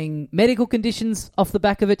long-lasting medical conditions off the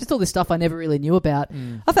back of it. Just all this stuff I never really knew about.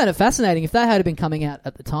 I found it fascinating. If that had been coming out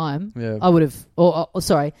at the time, I would have.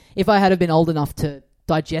 If I had been old enough to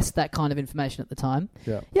digest that kind of information at the time,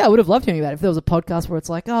 I would have loved hearing about it. If there was a podcast where it's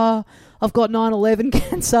like, I've got 9/11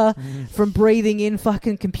 cancer from breathing in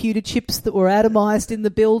fucking computer chips that were atomized in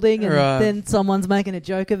the building, and then someone's making a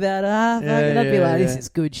joke about it. I'd be like, this is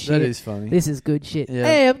good shit. That is funny. This is good shit. Yeah.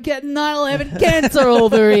 Hey, I'm getting 9/11 cancer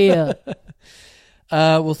over here.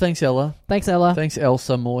 Well, thanks, Ella. Thanks, Ella. Thanks,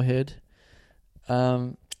 Elsa Moorhead.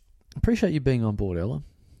 Appreciate you being on board, Ella.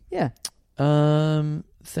 Yeah.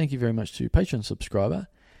 Thank you very much to Patreon subscriber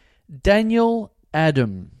Daniel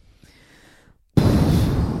Adam.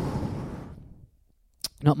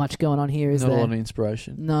 Not much going on here, is there? Not a lot of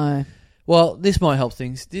inspiration. No. Well, this might help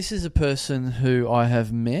things. This is a person who I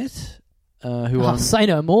have met, who I'm say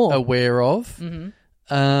no more. aware of.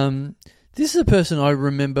 Mm-hmm. This is a person I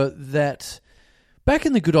remember that back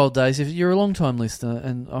in the good old days, if you're a long time listener,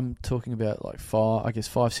 and I'm talking about like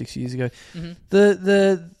 5-6 years ago,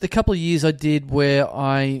 the couple of years I did where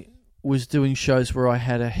I was doing shows where I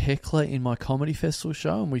had a heckler in my comedy festival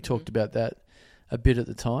show, and we talked about that a bit at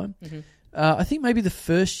the time. I think maybe the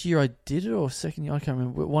first year I did it, or second year, I can't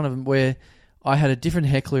remember, one of them, where I had a different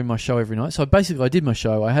heckler in my show every night. So basically I did my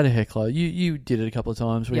show, I had a heckler. You did it a couple of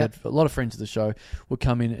times. We had a lot of friends of the show would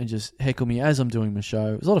come in and just heckle me as I'm doing my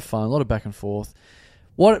show. It was a lot of fun, a lot of back and forth.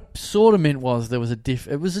 What it sort of meant was there was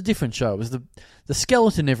it was a different show. It was the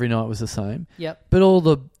skeleton every night was the same. Yep. But all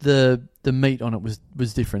the meat on it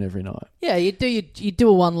was different every night. Yeah, you do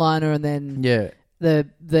a one-liner, and then the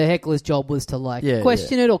heckler's job was to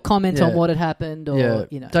question it or comment on what had happened, or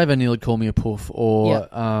Dave O'Neill would call me a poof, or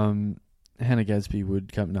Hannah Gadsby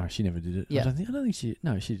would come. No, she never did it. I don't think she.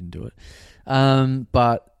 No, she didn't do it.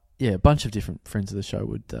 But yeah, a bunch of different friends of the show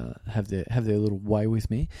would have their little way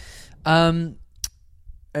with me.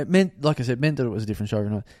 It meant, like I said, that it was a different show every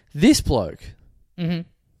night. This bloke did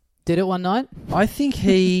it one night. I think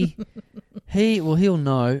he'll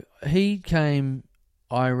know. He came,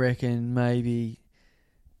 I reckon, maybe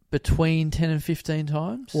between 10 and 15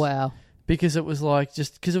 times. Wow. Because it was like,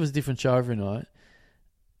 just because it was a different show every night.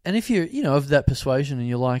 And if you're, of that persuasion and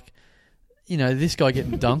you're like, this guy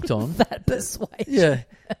getting dunked on. That persuasion. Yeah.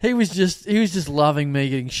 He was just loving me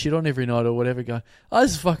getting shit on every night or whatever, going,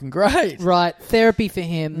 this is fucking great. Right. Therapy for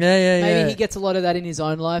him. Yeah. Maybe he gets a lot of that in his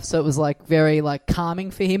own life, so it was like very like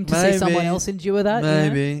calming for him to see someone else endure that.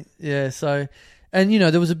 Maybe. Yeah. So, and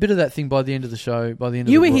there was a bit of that thing by the end of the show.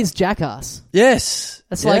 You were his jackass. Yes.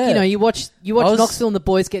 It's like, you watch Knoxville and the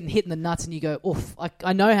boys getting hit in the nuts, and you go, oof,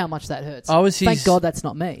 I know how much that hurts. Thank God that's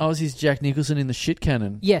not me. I was his Jack Nicholson in the shit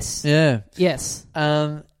cannon. Yes. Yeah. Yes.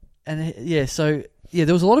 So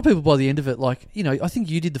there was a lot of people by the end of it. Like, I think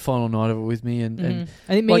you did the final night of it with me, and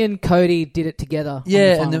I think me and Cody did it together. Yeah, on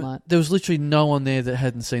the and final night. there was literally no one there that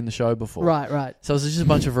hadn't seen the show before. Right. So it was just a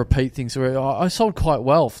bunch of repeat things. Where I sold quite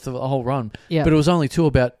well for the whole run, but it was only to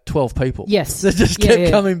about 12 people. Yes, that just kept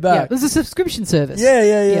coming back. Yeah. It was a subscription service.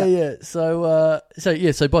 Yeah. So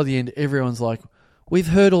by the end, everyone's like, "We've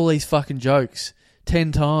heard all these fucking jokes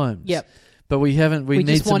 10 times." Yep. But we haven't. We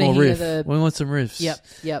need some more riff. We want some riffs.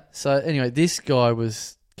 Yep. So anyway, this guy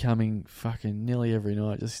was coming fucking nearly every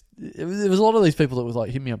night. There was a lot of these people that was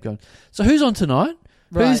like hit me up going, so who's on tonight?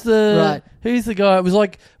 Right. Who's the guy? It was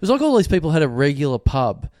like all these people had a regular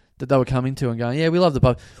pub that they were coming to and going, yeah, we love the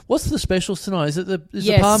pub. What's the specials tonight? Is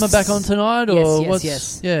the Palmer back on tonight, or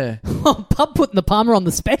yes. Yeah. Pub putting the Palmer on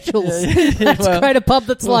the specials. That's great. A pub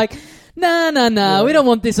that's like, no. We don't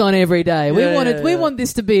want this on every day. We want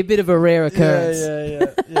this to be a bit of a rare occurrence.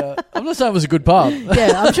 Yeah. I'm not saying it was a good pub.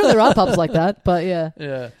 Yeah, I'm sure there are pubs like that, but yeah.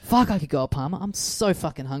 Yeah. Fuck, I could go a Palmer. I'm so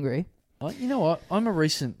fucking hungry. You know what? I'm a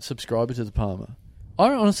recent subscriber to the Palmer. I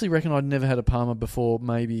honestly reckon I'd never had a Palmer before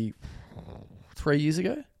maybe 3 years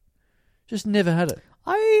ago. Just never had it.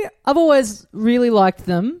 I've always really liked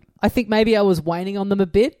them. I think maybe I was waning on them a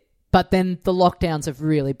bit. But then the lockdowns have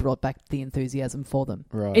really brought back the enthusiasm for them.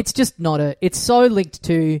 Right. It's just it's so linked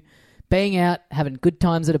to being out, having good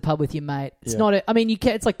times at a pub with your mate. It's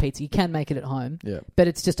it's like pizza. You can make it at home. Yeah. But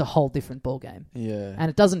it's just a whole different ballgame. Yeah. And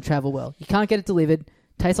it doesn't travel well. You can't get it delivered.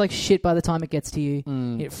 Tastes like shit by the time it gets to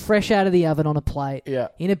you. Fresh out of the oven on a plate. Yeah.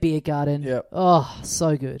 In a beer garden. Yeah. Oh,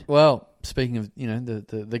 so good. Well, speaking of,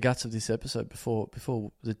 the guts of this episode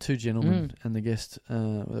before the two gentlemen and the guest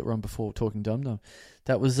that were on before talking Dum Dum,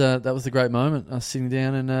 that was the great moment. Us sitting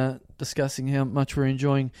down and discussing how much we're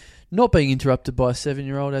enjoying not being interrupted by a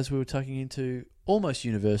 7-year-old as we were tucking into almost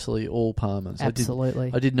universally all Palmers.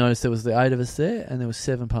 Absolutely. I did notice there was the 8 of us there, and there was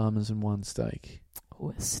 7 Palmers and 1 steak.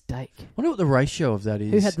 Oh, a steak. I wonder what the ratio of that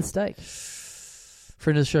is. Who had the steak?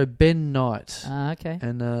 Friend of the show, Ben Knight. Okay.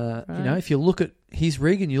 And, if you look at his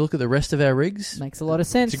rig and you look at the rest of our rigs... Makes a lot of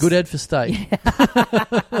sense. It's a good ad for steak.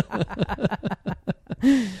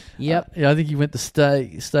 Yep. I think he went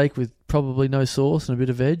the steak with probably no sauce and a bit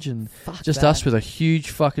of veg, and us with a huge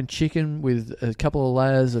fucking chicken with a couple of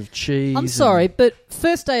layers of cheese. I'm sorry, but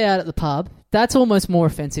first day out at the pub, that's almost more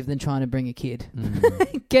offensive than trying to bring a kid.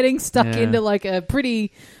 Getting stuck into like a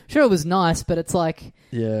pretty... Sure, it was nice, but it's like...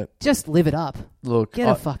 Yeah. Just live it up. Look, Get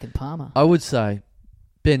a fucking Palmer. I would say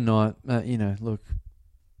Ben Knight, look,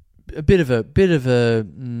 a bit of a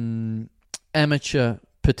amateur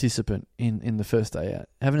participant in the first day out,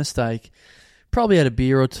 having a steak, probably had a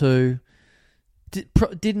beer or two.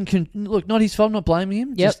 Look, not his fault. I'm not blaming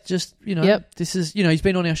him. Yep. Just Yep. This is he's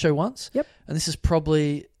been on our show once. Yep. And this is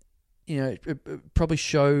probably it probably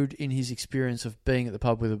showed in his experience of being at the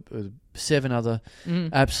pub with 7 other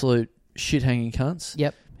absolute shit hanging cunts.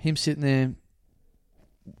 Yep. Him sitting there.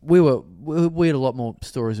 We had a lot more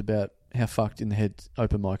stories about how fucked in the head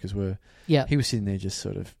open micers were. Yeah. He was sitting there just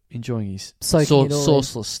sort of enjoying his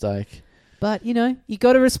sauceless steak. But, you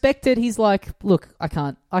got to respect it. He's like, look, I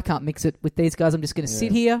can't mix it with these guys. I'm just going to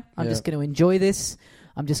sit here. I'm just going to enjoy this.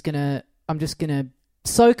 I'm just going to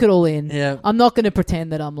soak it all in. Yeah. I'm not going to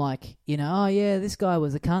pretend that I'm like, this guy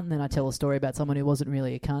was a cunt, and then I tell a story about someone who wasn't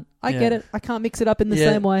really a cunt. I get it. I can't mix it up in the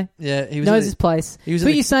same way. Yeah, he knows his place.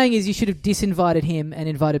 What you're saying is you should have disinvited him and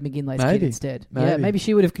invited McGinlay's kid instead. Maybe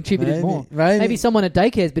she would have contributed more. Maybe someone at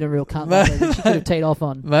daycare has been a real cunt that she could have teed off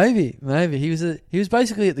on. Maybe. He was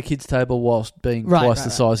basically at the kids' table whilst being twice the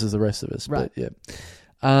size as the rest of us. Right.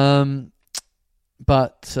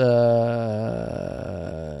 But,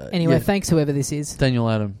 yeah. Anyway, thanks whoever this is. Daniel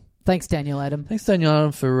Adam. Thanks, Daniel Adam. Thanks, Daniel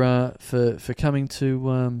Adam, for coming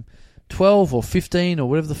to 12 or 15 or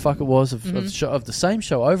whatever the fuck it was of the same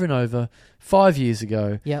show over and over 5 years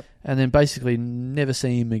ago. Yep. And then basically never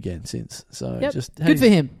seen him again since. So just good for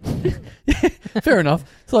him. Yeah, fair enough.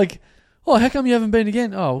 It's like, oh, how come you haven't been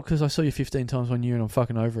again? Oh, because I saw you 15 times 1 year and I'm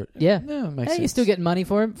fucking over it. Yeah. No, it makes sense. You're still getting money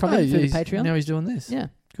from him through the Patreon. Now he's doing this. Yeah.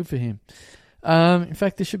 Good for him. In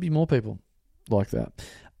fact, there should be more people like that.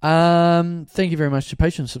 Thank you very much to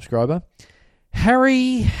Patreon subscriber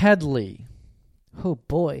Harry Hadley. Oh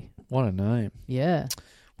boy, what a name! Yeah.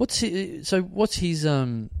 What's his?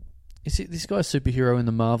 Is this guy a superhero in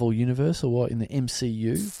the Marvel universe or what? In the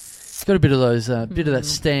MCU? He's got a bit of those, bit of that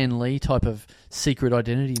Stan Lee type of secret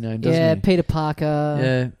identity name, doesn't he? Yeah, Peter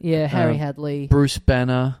Parker. Yeah, Harry Hadley. Bruce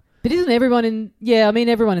Banner. But isn't everyone in... Yeah, I mean,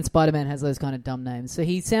 everyone in Spider-Man has those kind of dumb names. So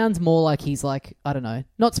he sounds more like he's like, I don't know,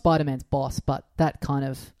 not Spider-Man's boss, but that kind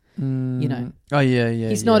of, Oh, yeah.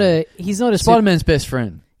 He's not a Spider-Man's best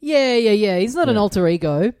friend. Yeah. He's not an alter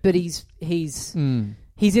ego, but he's in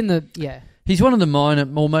the... Yeah. He's one of the minor,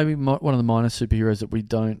 or maybe one of the minor superheroes that we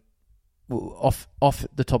don't, off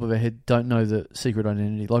the top of our head, don't know the secret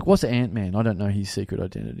identity. Like, what's Ant-Man? I don't know his secret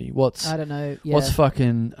identity. I don't know. Yeah. What's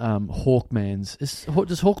fucking Hawkman's?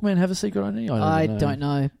 Does Hawkman have a secret identity? I don't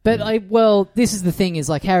know. But this is the thing: is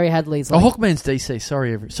like Harry Hadley's. Like, Hawkman's DC.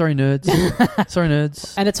 Sorry, nerds. Sorry,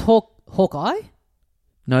 nerds. And it's Hawkeye.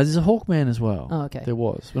 No, there's a Hawkman as well. Oh, okay. There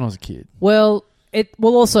was when I was a kid. Well,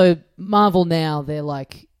 also Marvel now. They're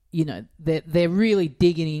like. They're really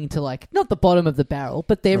digging into like not the bottom of the barrel,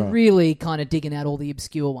 but they're really kind of digging out all the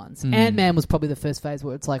obscure ones. Ant-Man was probably the first phase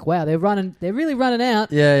where it's like, wow, they're really running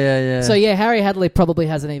out. Yeah. So yeah, Harry Hadley probably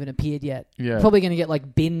hasn't even appeared yet. Yeah, probably going to get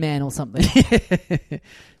like Bin Man or something.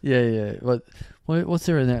 yeah. What's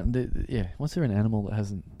there an animal that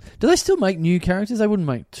hasn't? Do they still make new characters? They wouldn't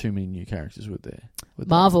make too many new characters, would they?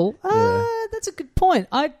 Marvel. That's a good point.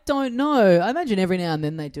 I don't know. I imagine every now and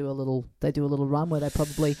then they do a little run where they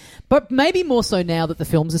probably, but maybe more so now that the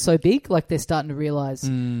films are so big, like they're starting to realize,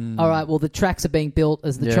 all right, well the tracks are being built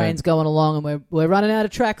as the train's going along, and we're running out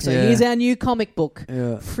of tracks. So here's our new comic book,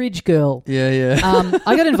 Fridge Girl. Yeah.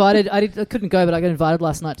 I got invited. I couldn't go, but I got invited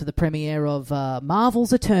last night to the premiere of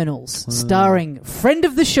Marvel's Eternals, starring friend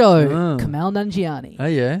of the show, Kamal Nanjiani. Oh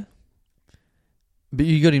yeah. But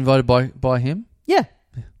you got invited by him? Yeah.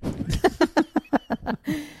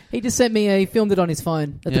 He just sent me he filmed it on his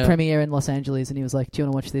phone at the premiere in Los Angeles, and he was like, do you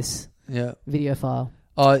want to watch this video file?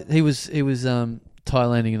 Oh, he was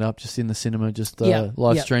Thailanding it up just in the cinema, just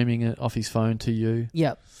live streaming it off his phone to you.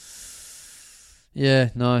 Yep. Yeah,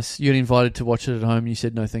 nice. You got invited to watch it at home. You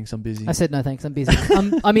said no thanks, I'm busy. I said no thanks, I'm busy.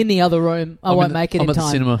 I'm in the other room. I won't make it in time. I'm at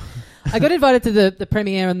the cinema. I got invited to the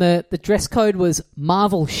premiere, and the dress code was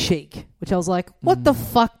Marvel chic, which I was like, what the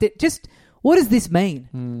fuck? What does this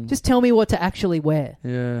mean? Just tell me what to actually wear.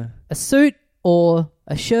 Yeah. A suit or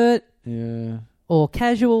a shirt. Yeah. Or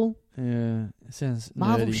casual. Yeah. It sounds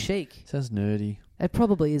Marvel nerdy. chic. Sounds nerdy. It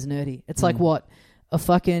probably is nerdy. It's like what? A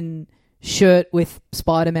fucking shirt with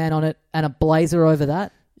Spider-Man on it and a blazer over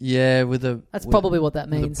that? Yeah, That's probably what that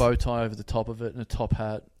means. With a bow tie over the top of it and a top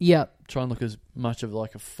hat. Yeah. Try and look as much of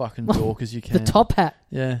like a fucking dork as you can. The top hat.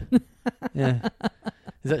 Yeah. Yeah.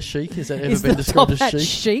 Is that chic? Has that ever been described as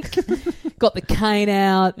chic? Got the cane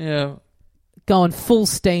out. Yeah. Going full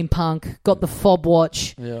steampunk. Got the fob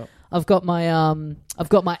watch. Yeah. I've got my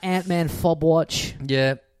Ant-Man fob watch.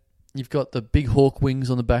 Yeah. You've got the big hawk wings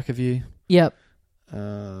on the back of you. Yep.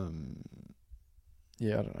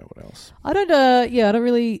 Yeah, I don't know what else. I don't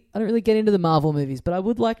really get into the Marvel movies, but I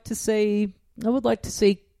would like to see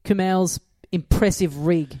Kumail's impressive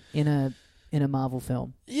rig in a Marvel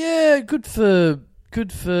film. Yeah, good for.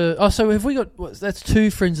 Oh, so have we got? That's 2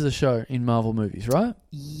 friends of the show in Marvel movies, right?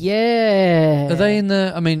 Yeah. Are they in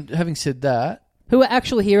the? I mean, having said that, who are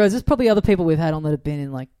actual heroes? There's probably other people we've had on that have been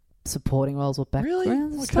in like supporting roles or backgrounds.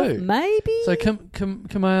 Really? Like stuff. Who? Maybe. So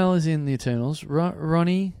Kumail is in the Eternals.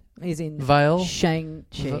 Ronnie. He's in Vale.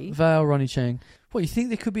 Shang-Chi. Vale, Ronnie Chang. What, you think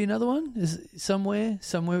there could be another one? Is somewhere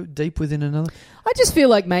deep within another? I just feel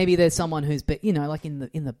like maybe there's someone who's, like in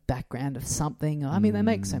the background of something. I mean, they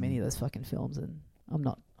make so many of those fucking films, and I'm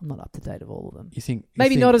not up to date of all of them. You think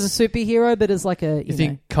maybe not as a superhero, but as like a you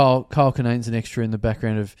think Kyle Kinane's an extra in the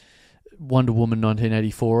background of Wonder Woman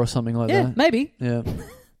 1984 or something like that? Yeah, maybe. Yeah.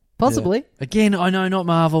 Possibly. Yeah. Again, I know, not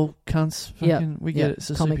Marvel, cunts. Fucking, we get it.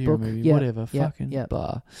 It's a comic superhero book. movie. Whatever. Fucking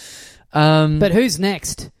blah. But who's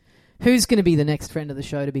next? Who's going to be the next friend of the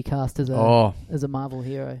show to be cast as a Marvel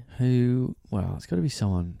hero? Who? Well, it's got to be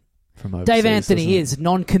someone from overseas. Dave Anthony is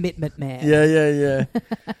non-commitment man. Yeah.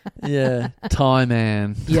 Yeah. Tie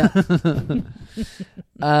man. Yeah.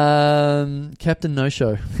 Captain No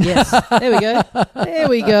Show. Yes. There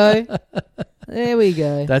we go.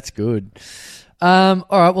 That's good. All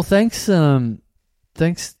right. Well, thanks.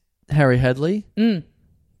 Thanks, Harry Hadley. The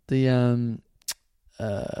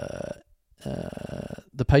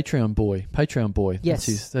Patreon boy.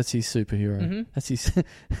 Yes. That's his superhero. Mm-hmm. That's his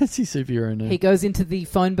superhero name. He goes into the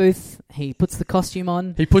phone booth. He puts the costume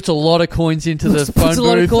on. He puts a lot of coins into the phone booth. Puts a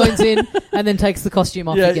lot of coins in, and then takes the costume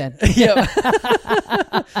off again. Yeah.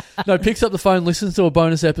 No, picks up the phone, listens to a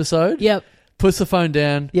bonus episode. Yep. Puts the phone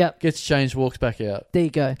down. Yep. Gets changed, walks back out. There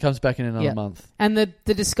you go. Comes back in another month. And the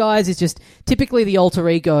disguise is just typically the alter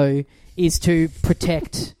ego is to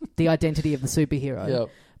protect the identity of the superhero. Yep.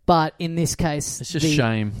 But in this case, it's just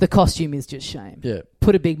shame. The costume is just shame. Yeah.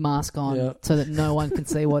 Put a big mask on so that no one can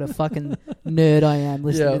see what a fucking nerd I am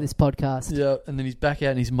listening to this podcast. Yeah. And then he's back out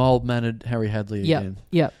and he's mild-mannered Harry Hadley again.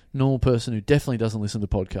 Yep. Normal person who definitely doesn't listen to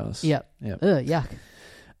podcasts. Yep. Yuck.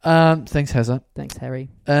 Thanks, Hazza. Thanks, Harry.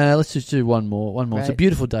 Let's just do one more. Great. It's a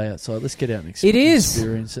beautiful day outside. Let's get out and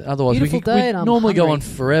experience it. Otherwise, we normally go on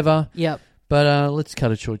forever. Yep. But let's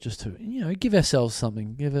cut it short just to give ourselves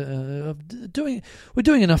something. We're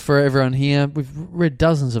doing enough for everyone here. We've read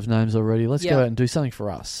dozens of names already. Let's go out and do something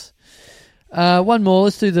for us. One more.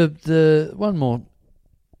 Let's do the one more.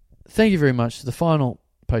 Thank you very much to the final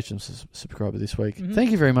Patreon subscriber this week. Mm-hmm.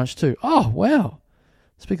 Thank you very much too. Oh wow!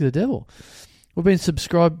 Speak of the devil. We've been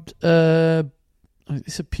subscribed.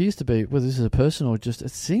 This appears to be whether this is a person or just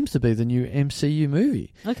it seems to be the new MCU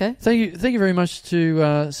movie. Okay. Thank you very much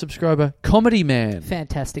to subscriber Comedy Man.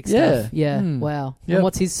 Fantastic stuff. Yeah. Wow. Yep. And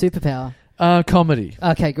what's his superpower? Comedy.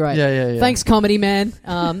 Okay, great. Yeah. Thanks, Comedy Man.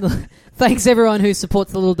 Thanks everyone who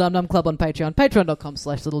supports the Little Dum Dum Club on Patreon.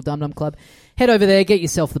 Patreon.com/Little Dum Dum Club. Head over there, get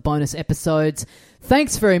yourself the bonus episodes.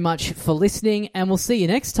 Thanks very much for listening, and we'll see you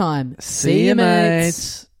next time. See you,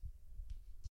 mates.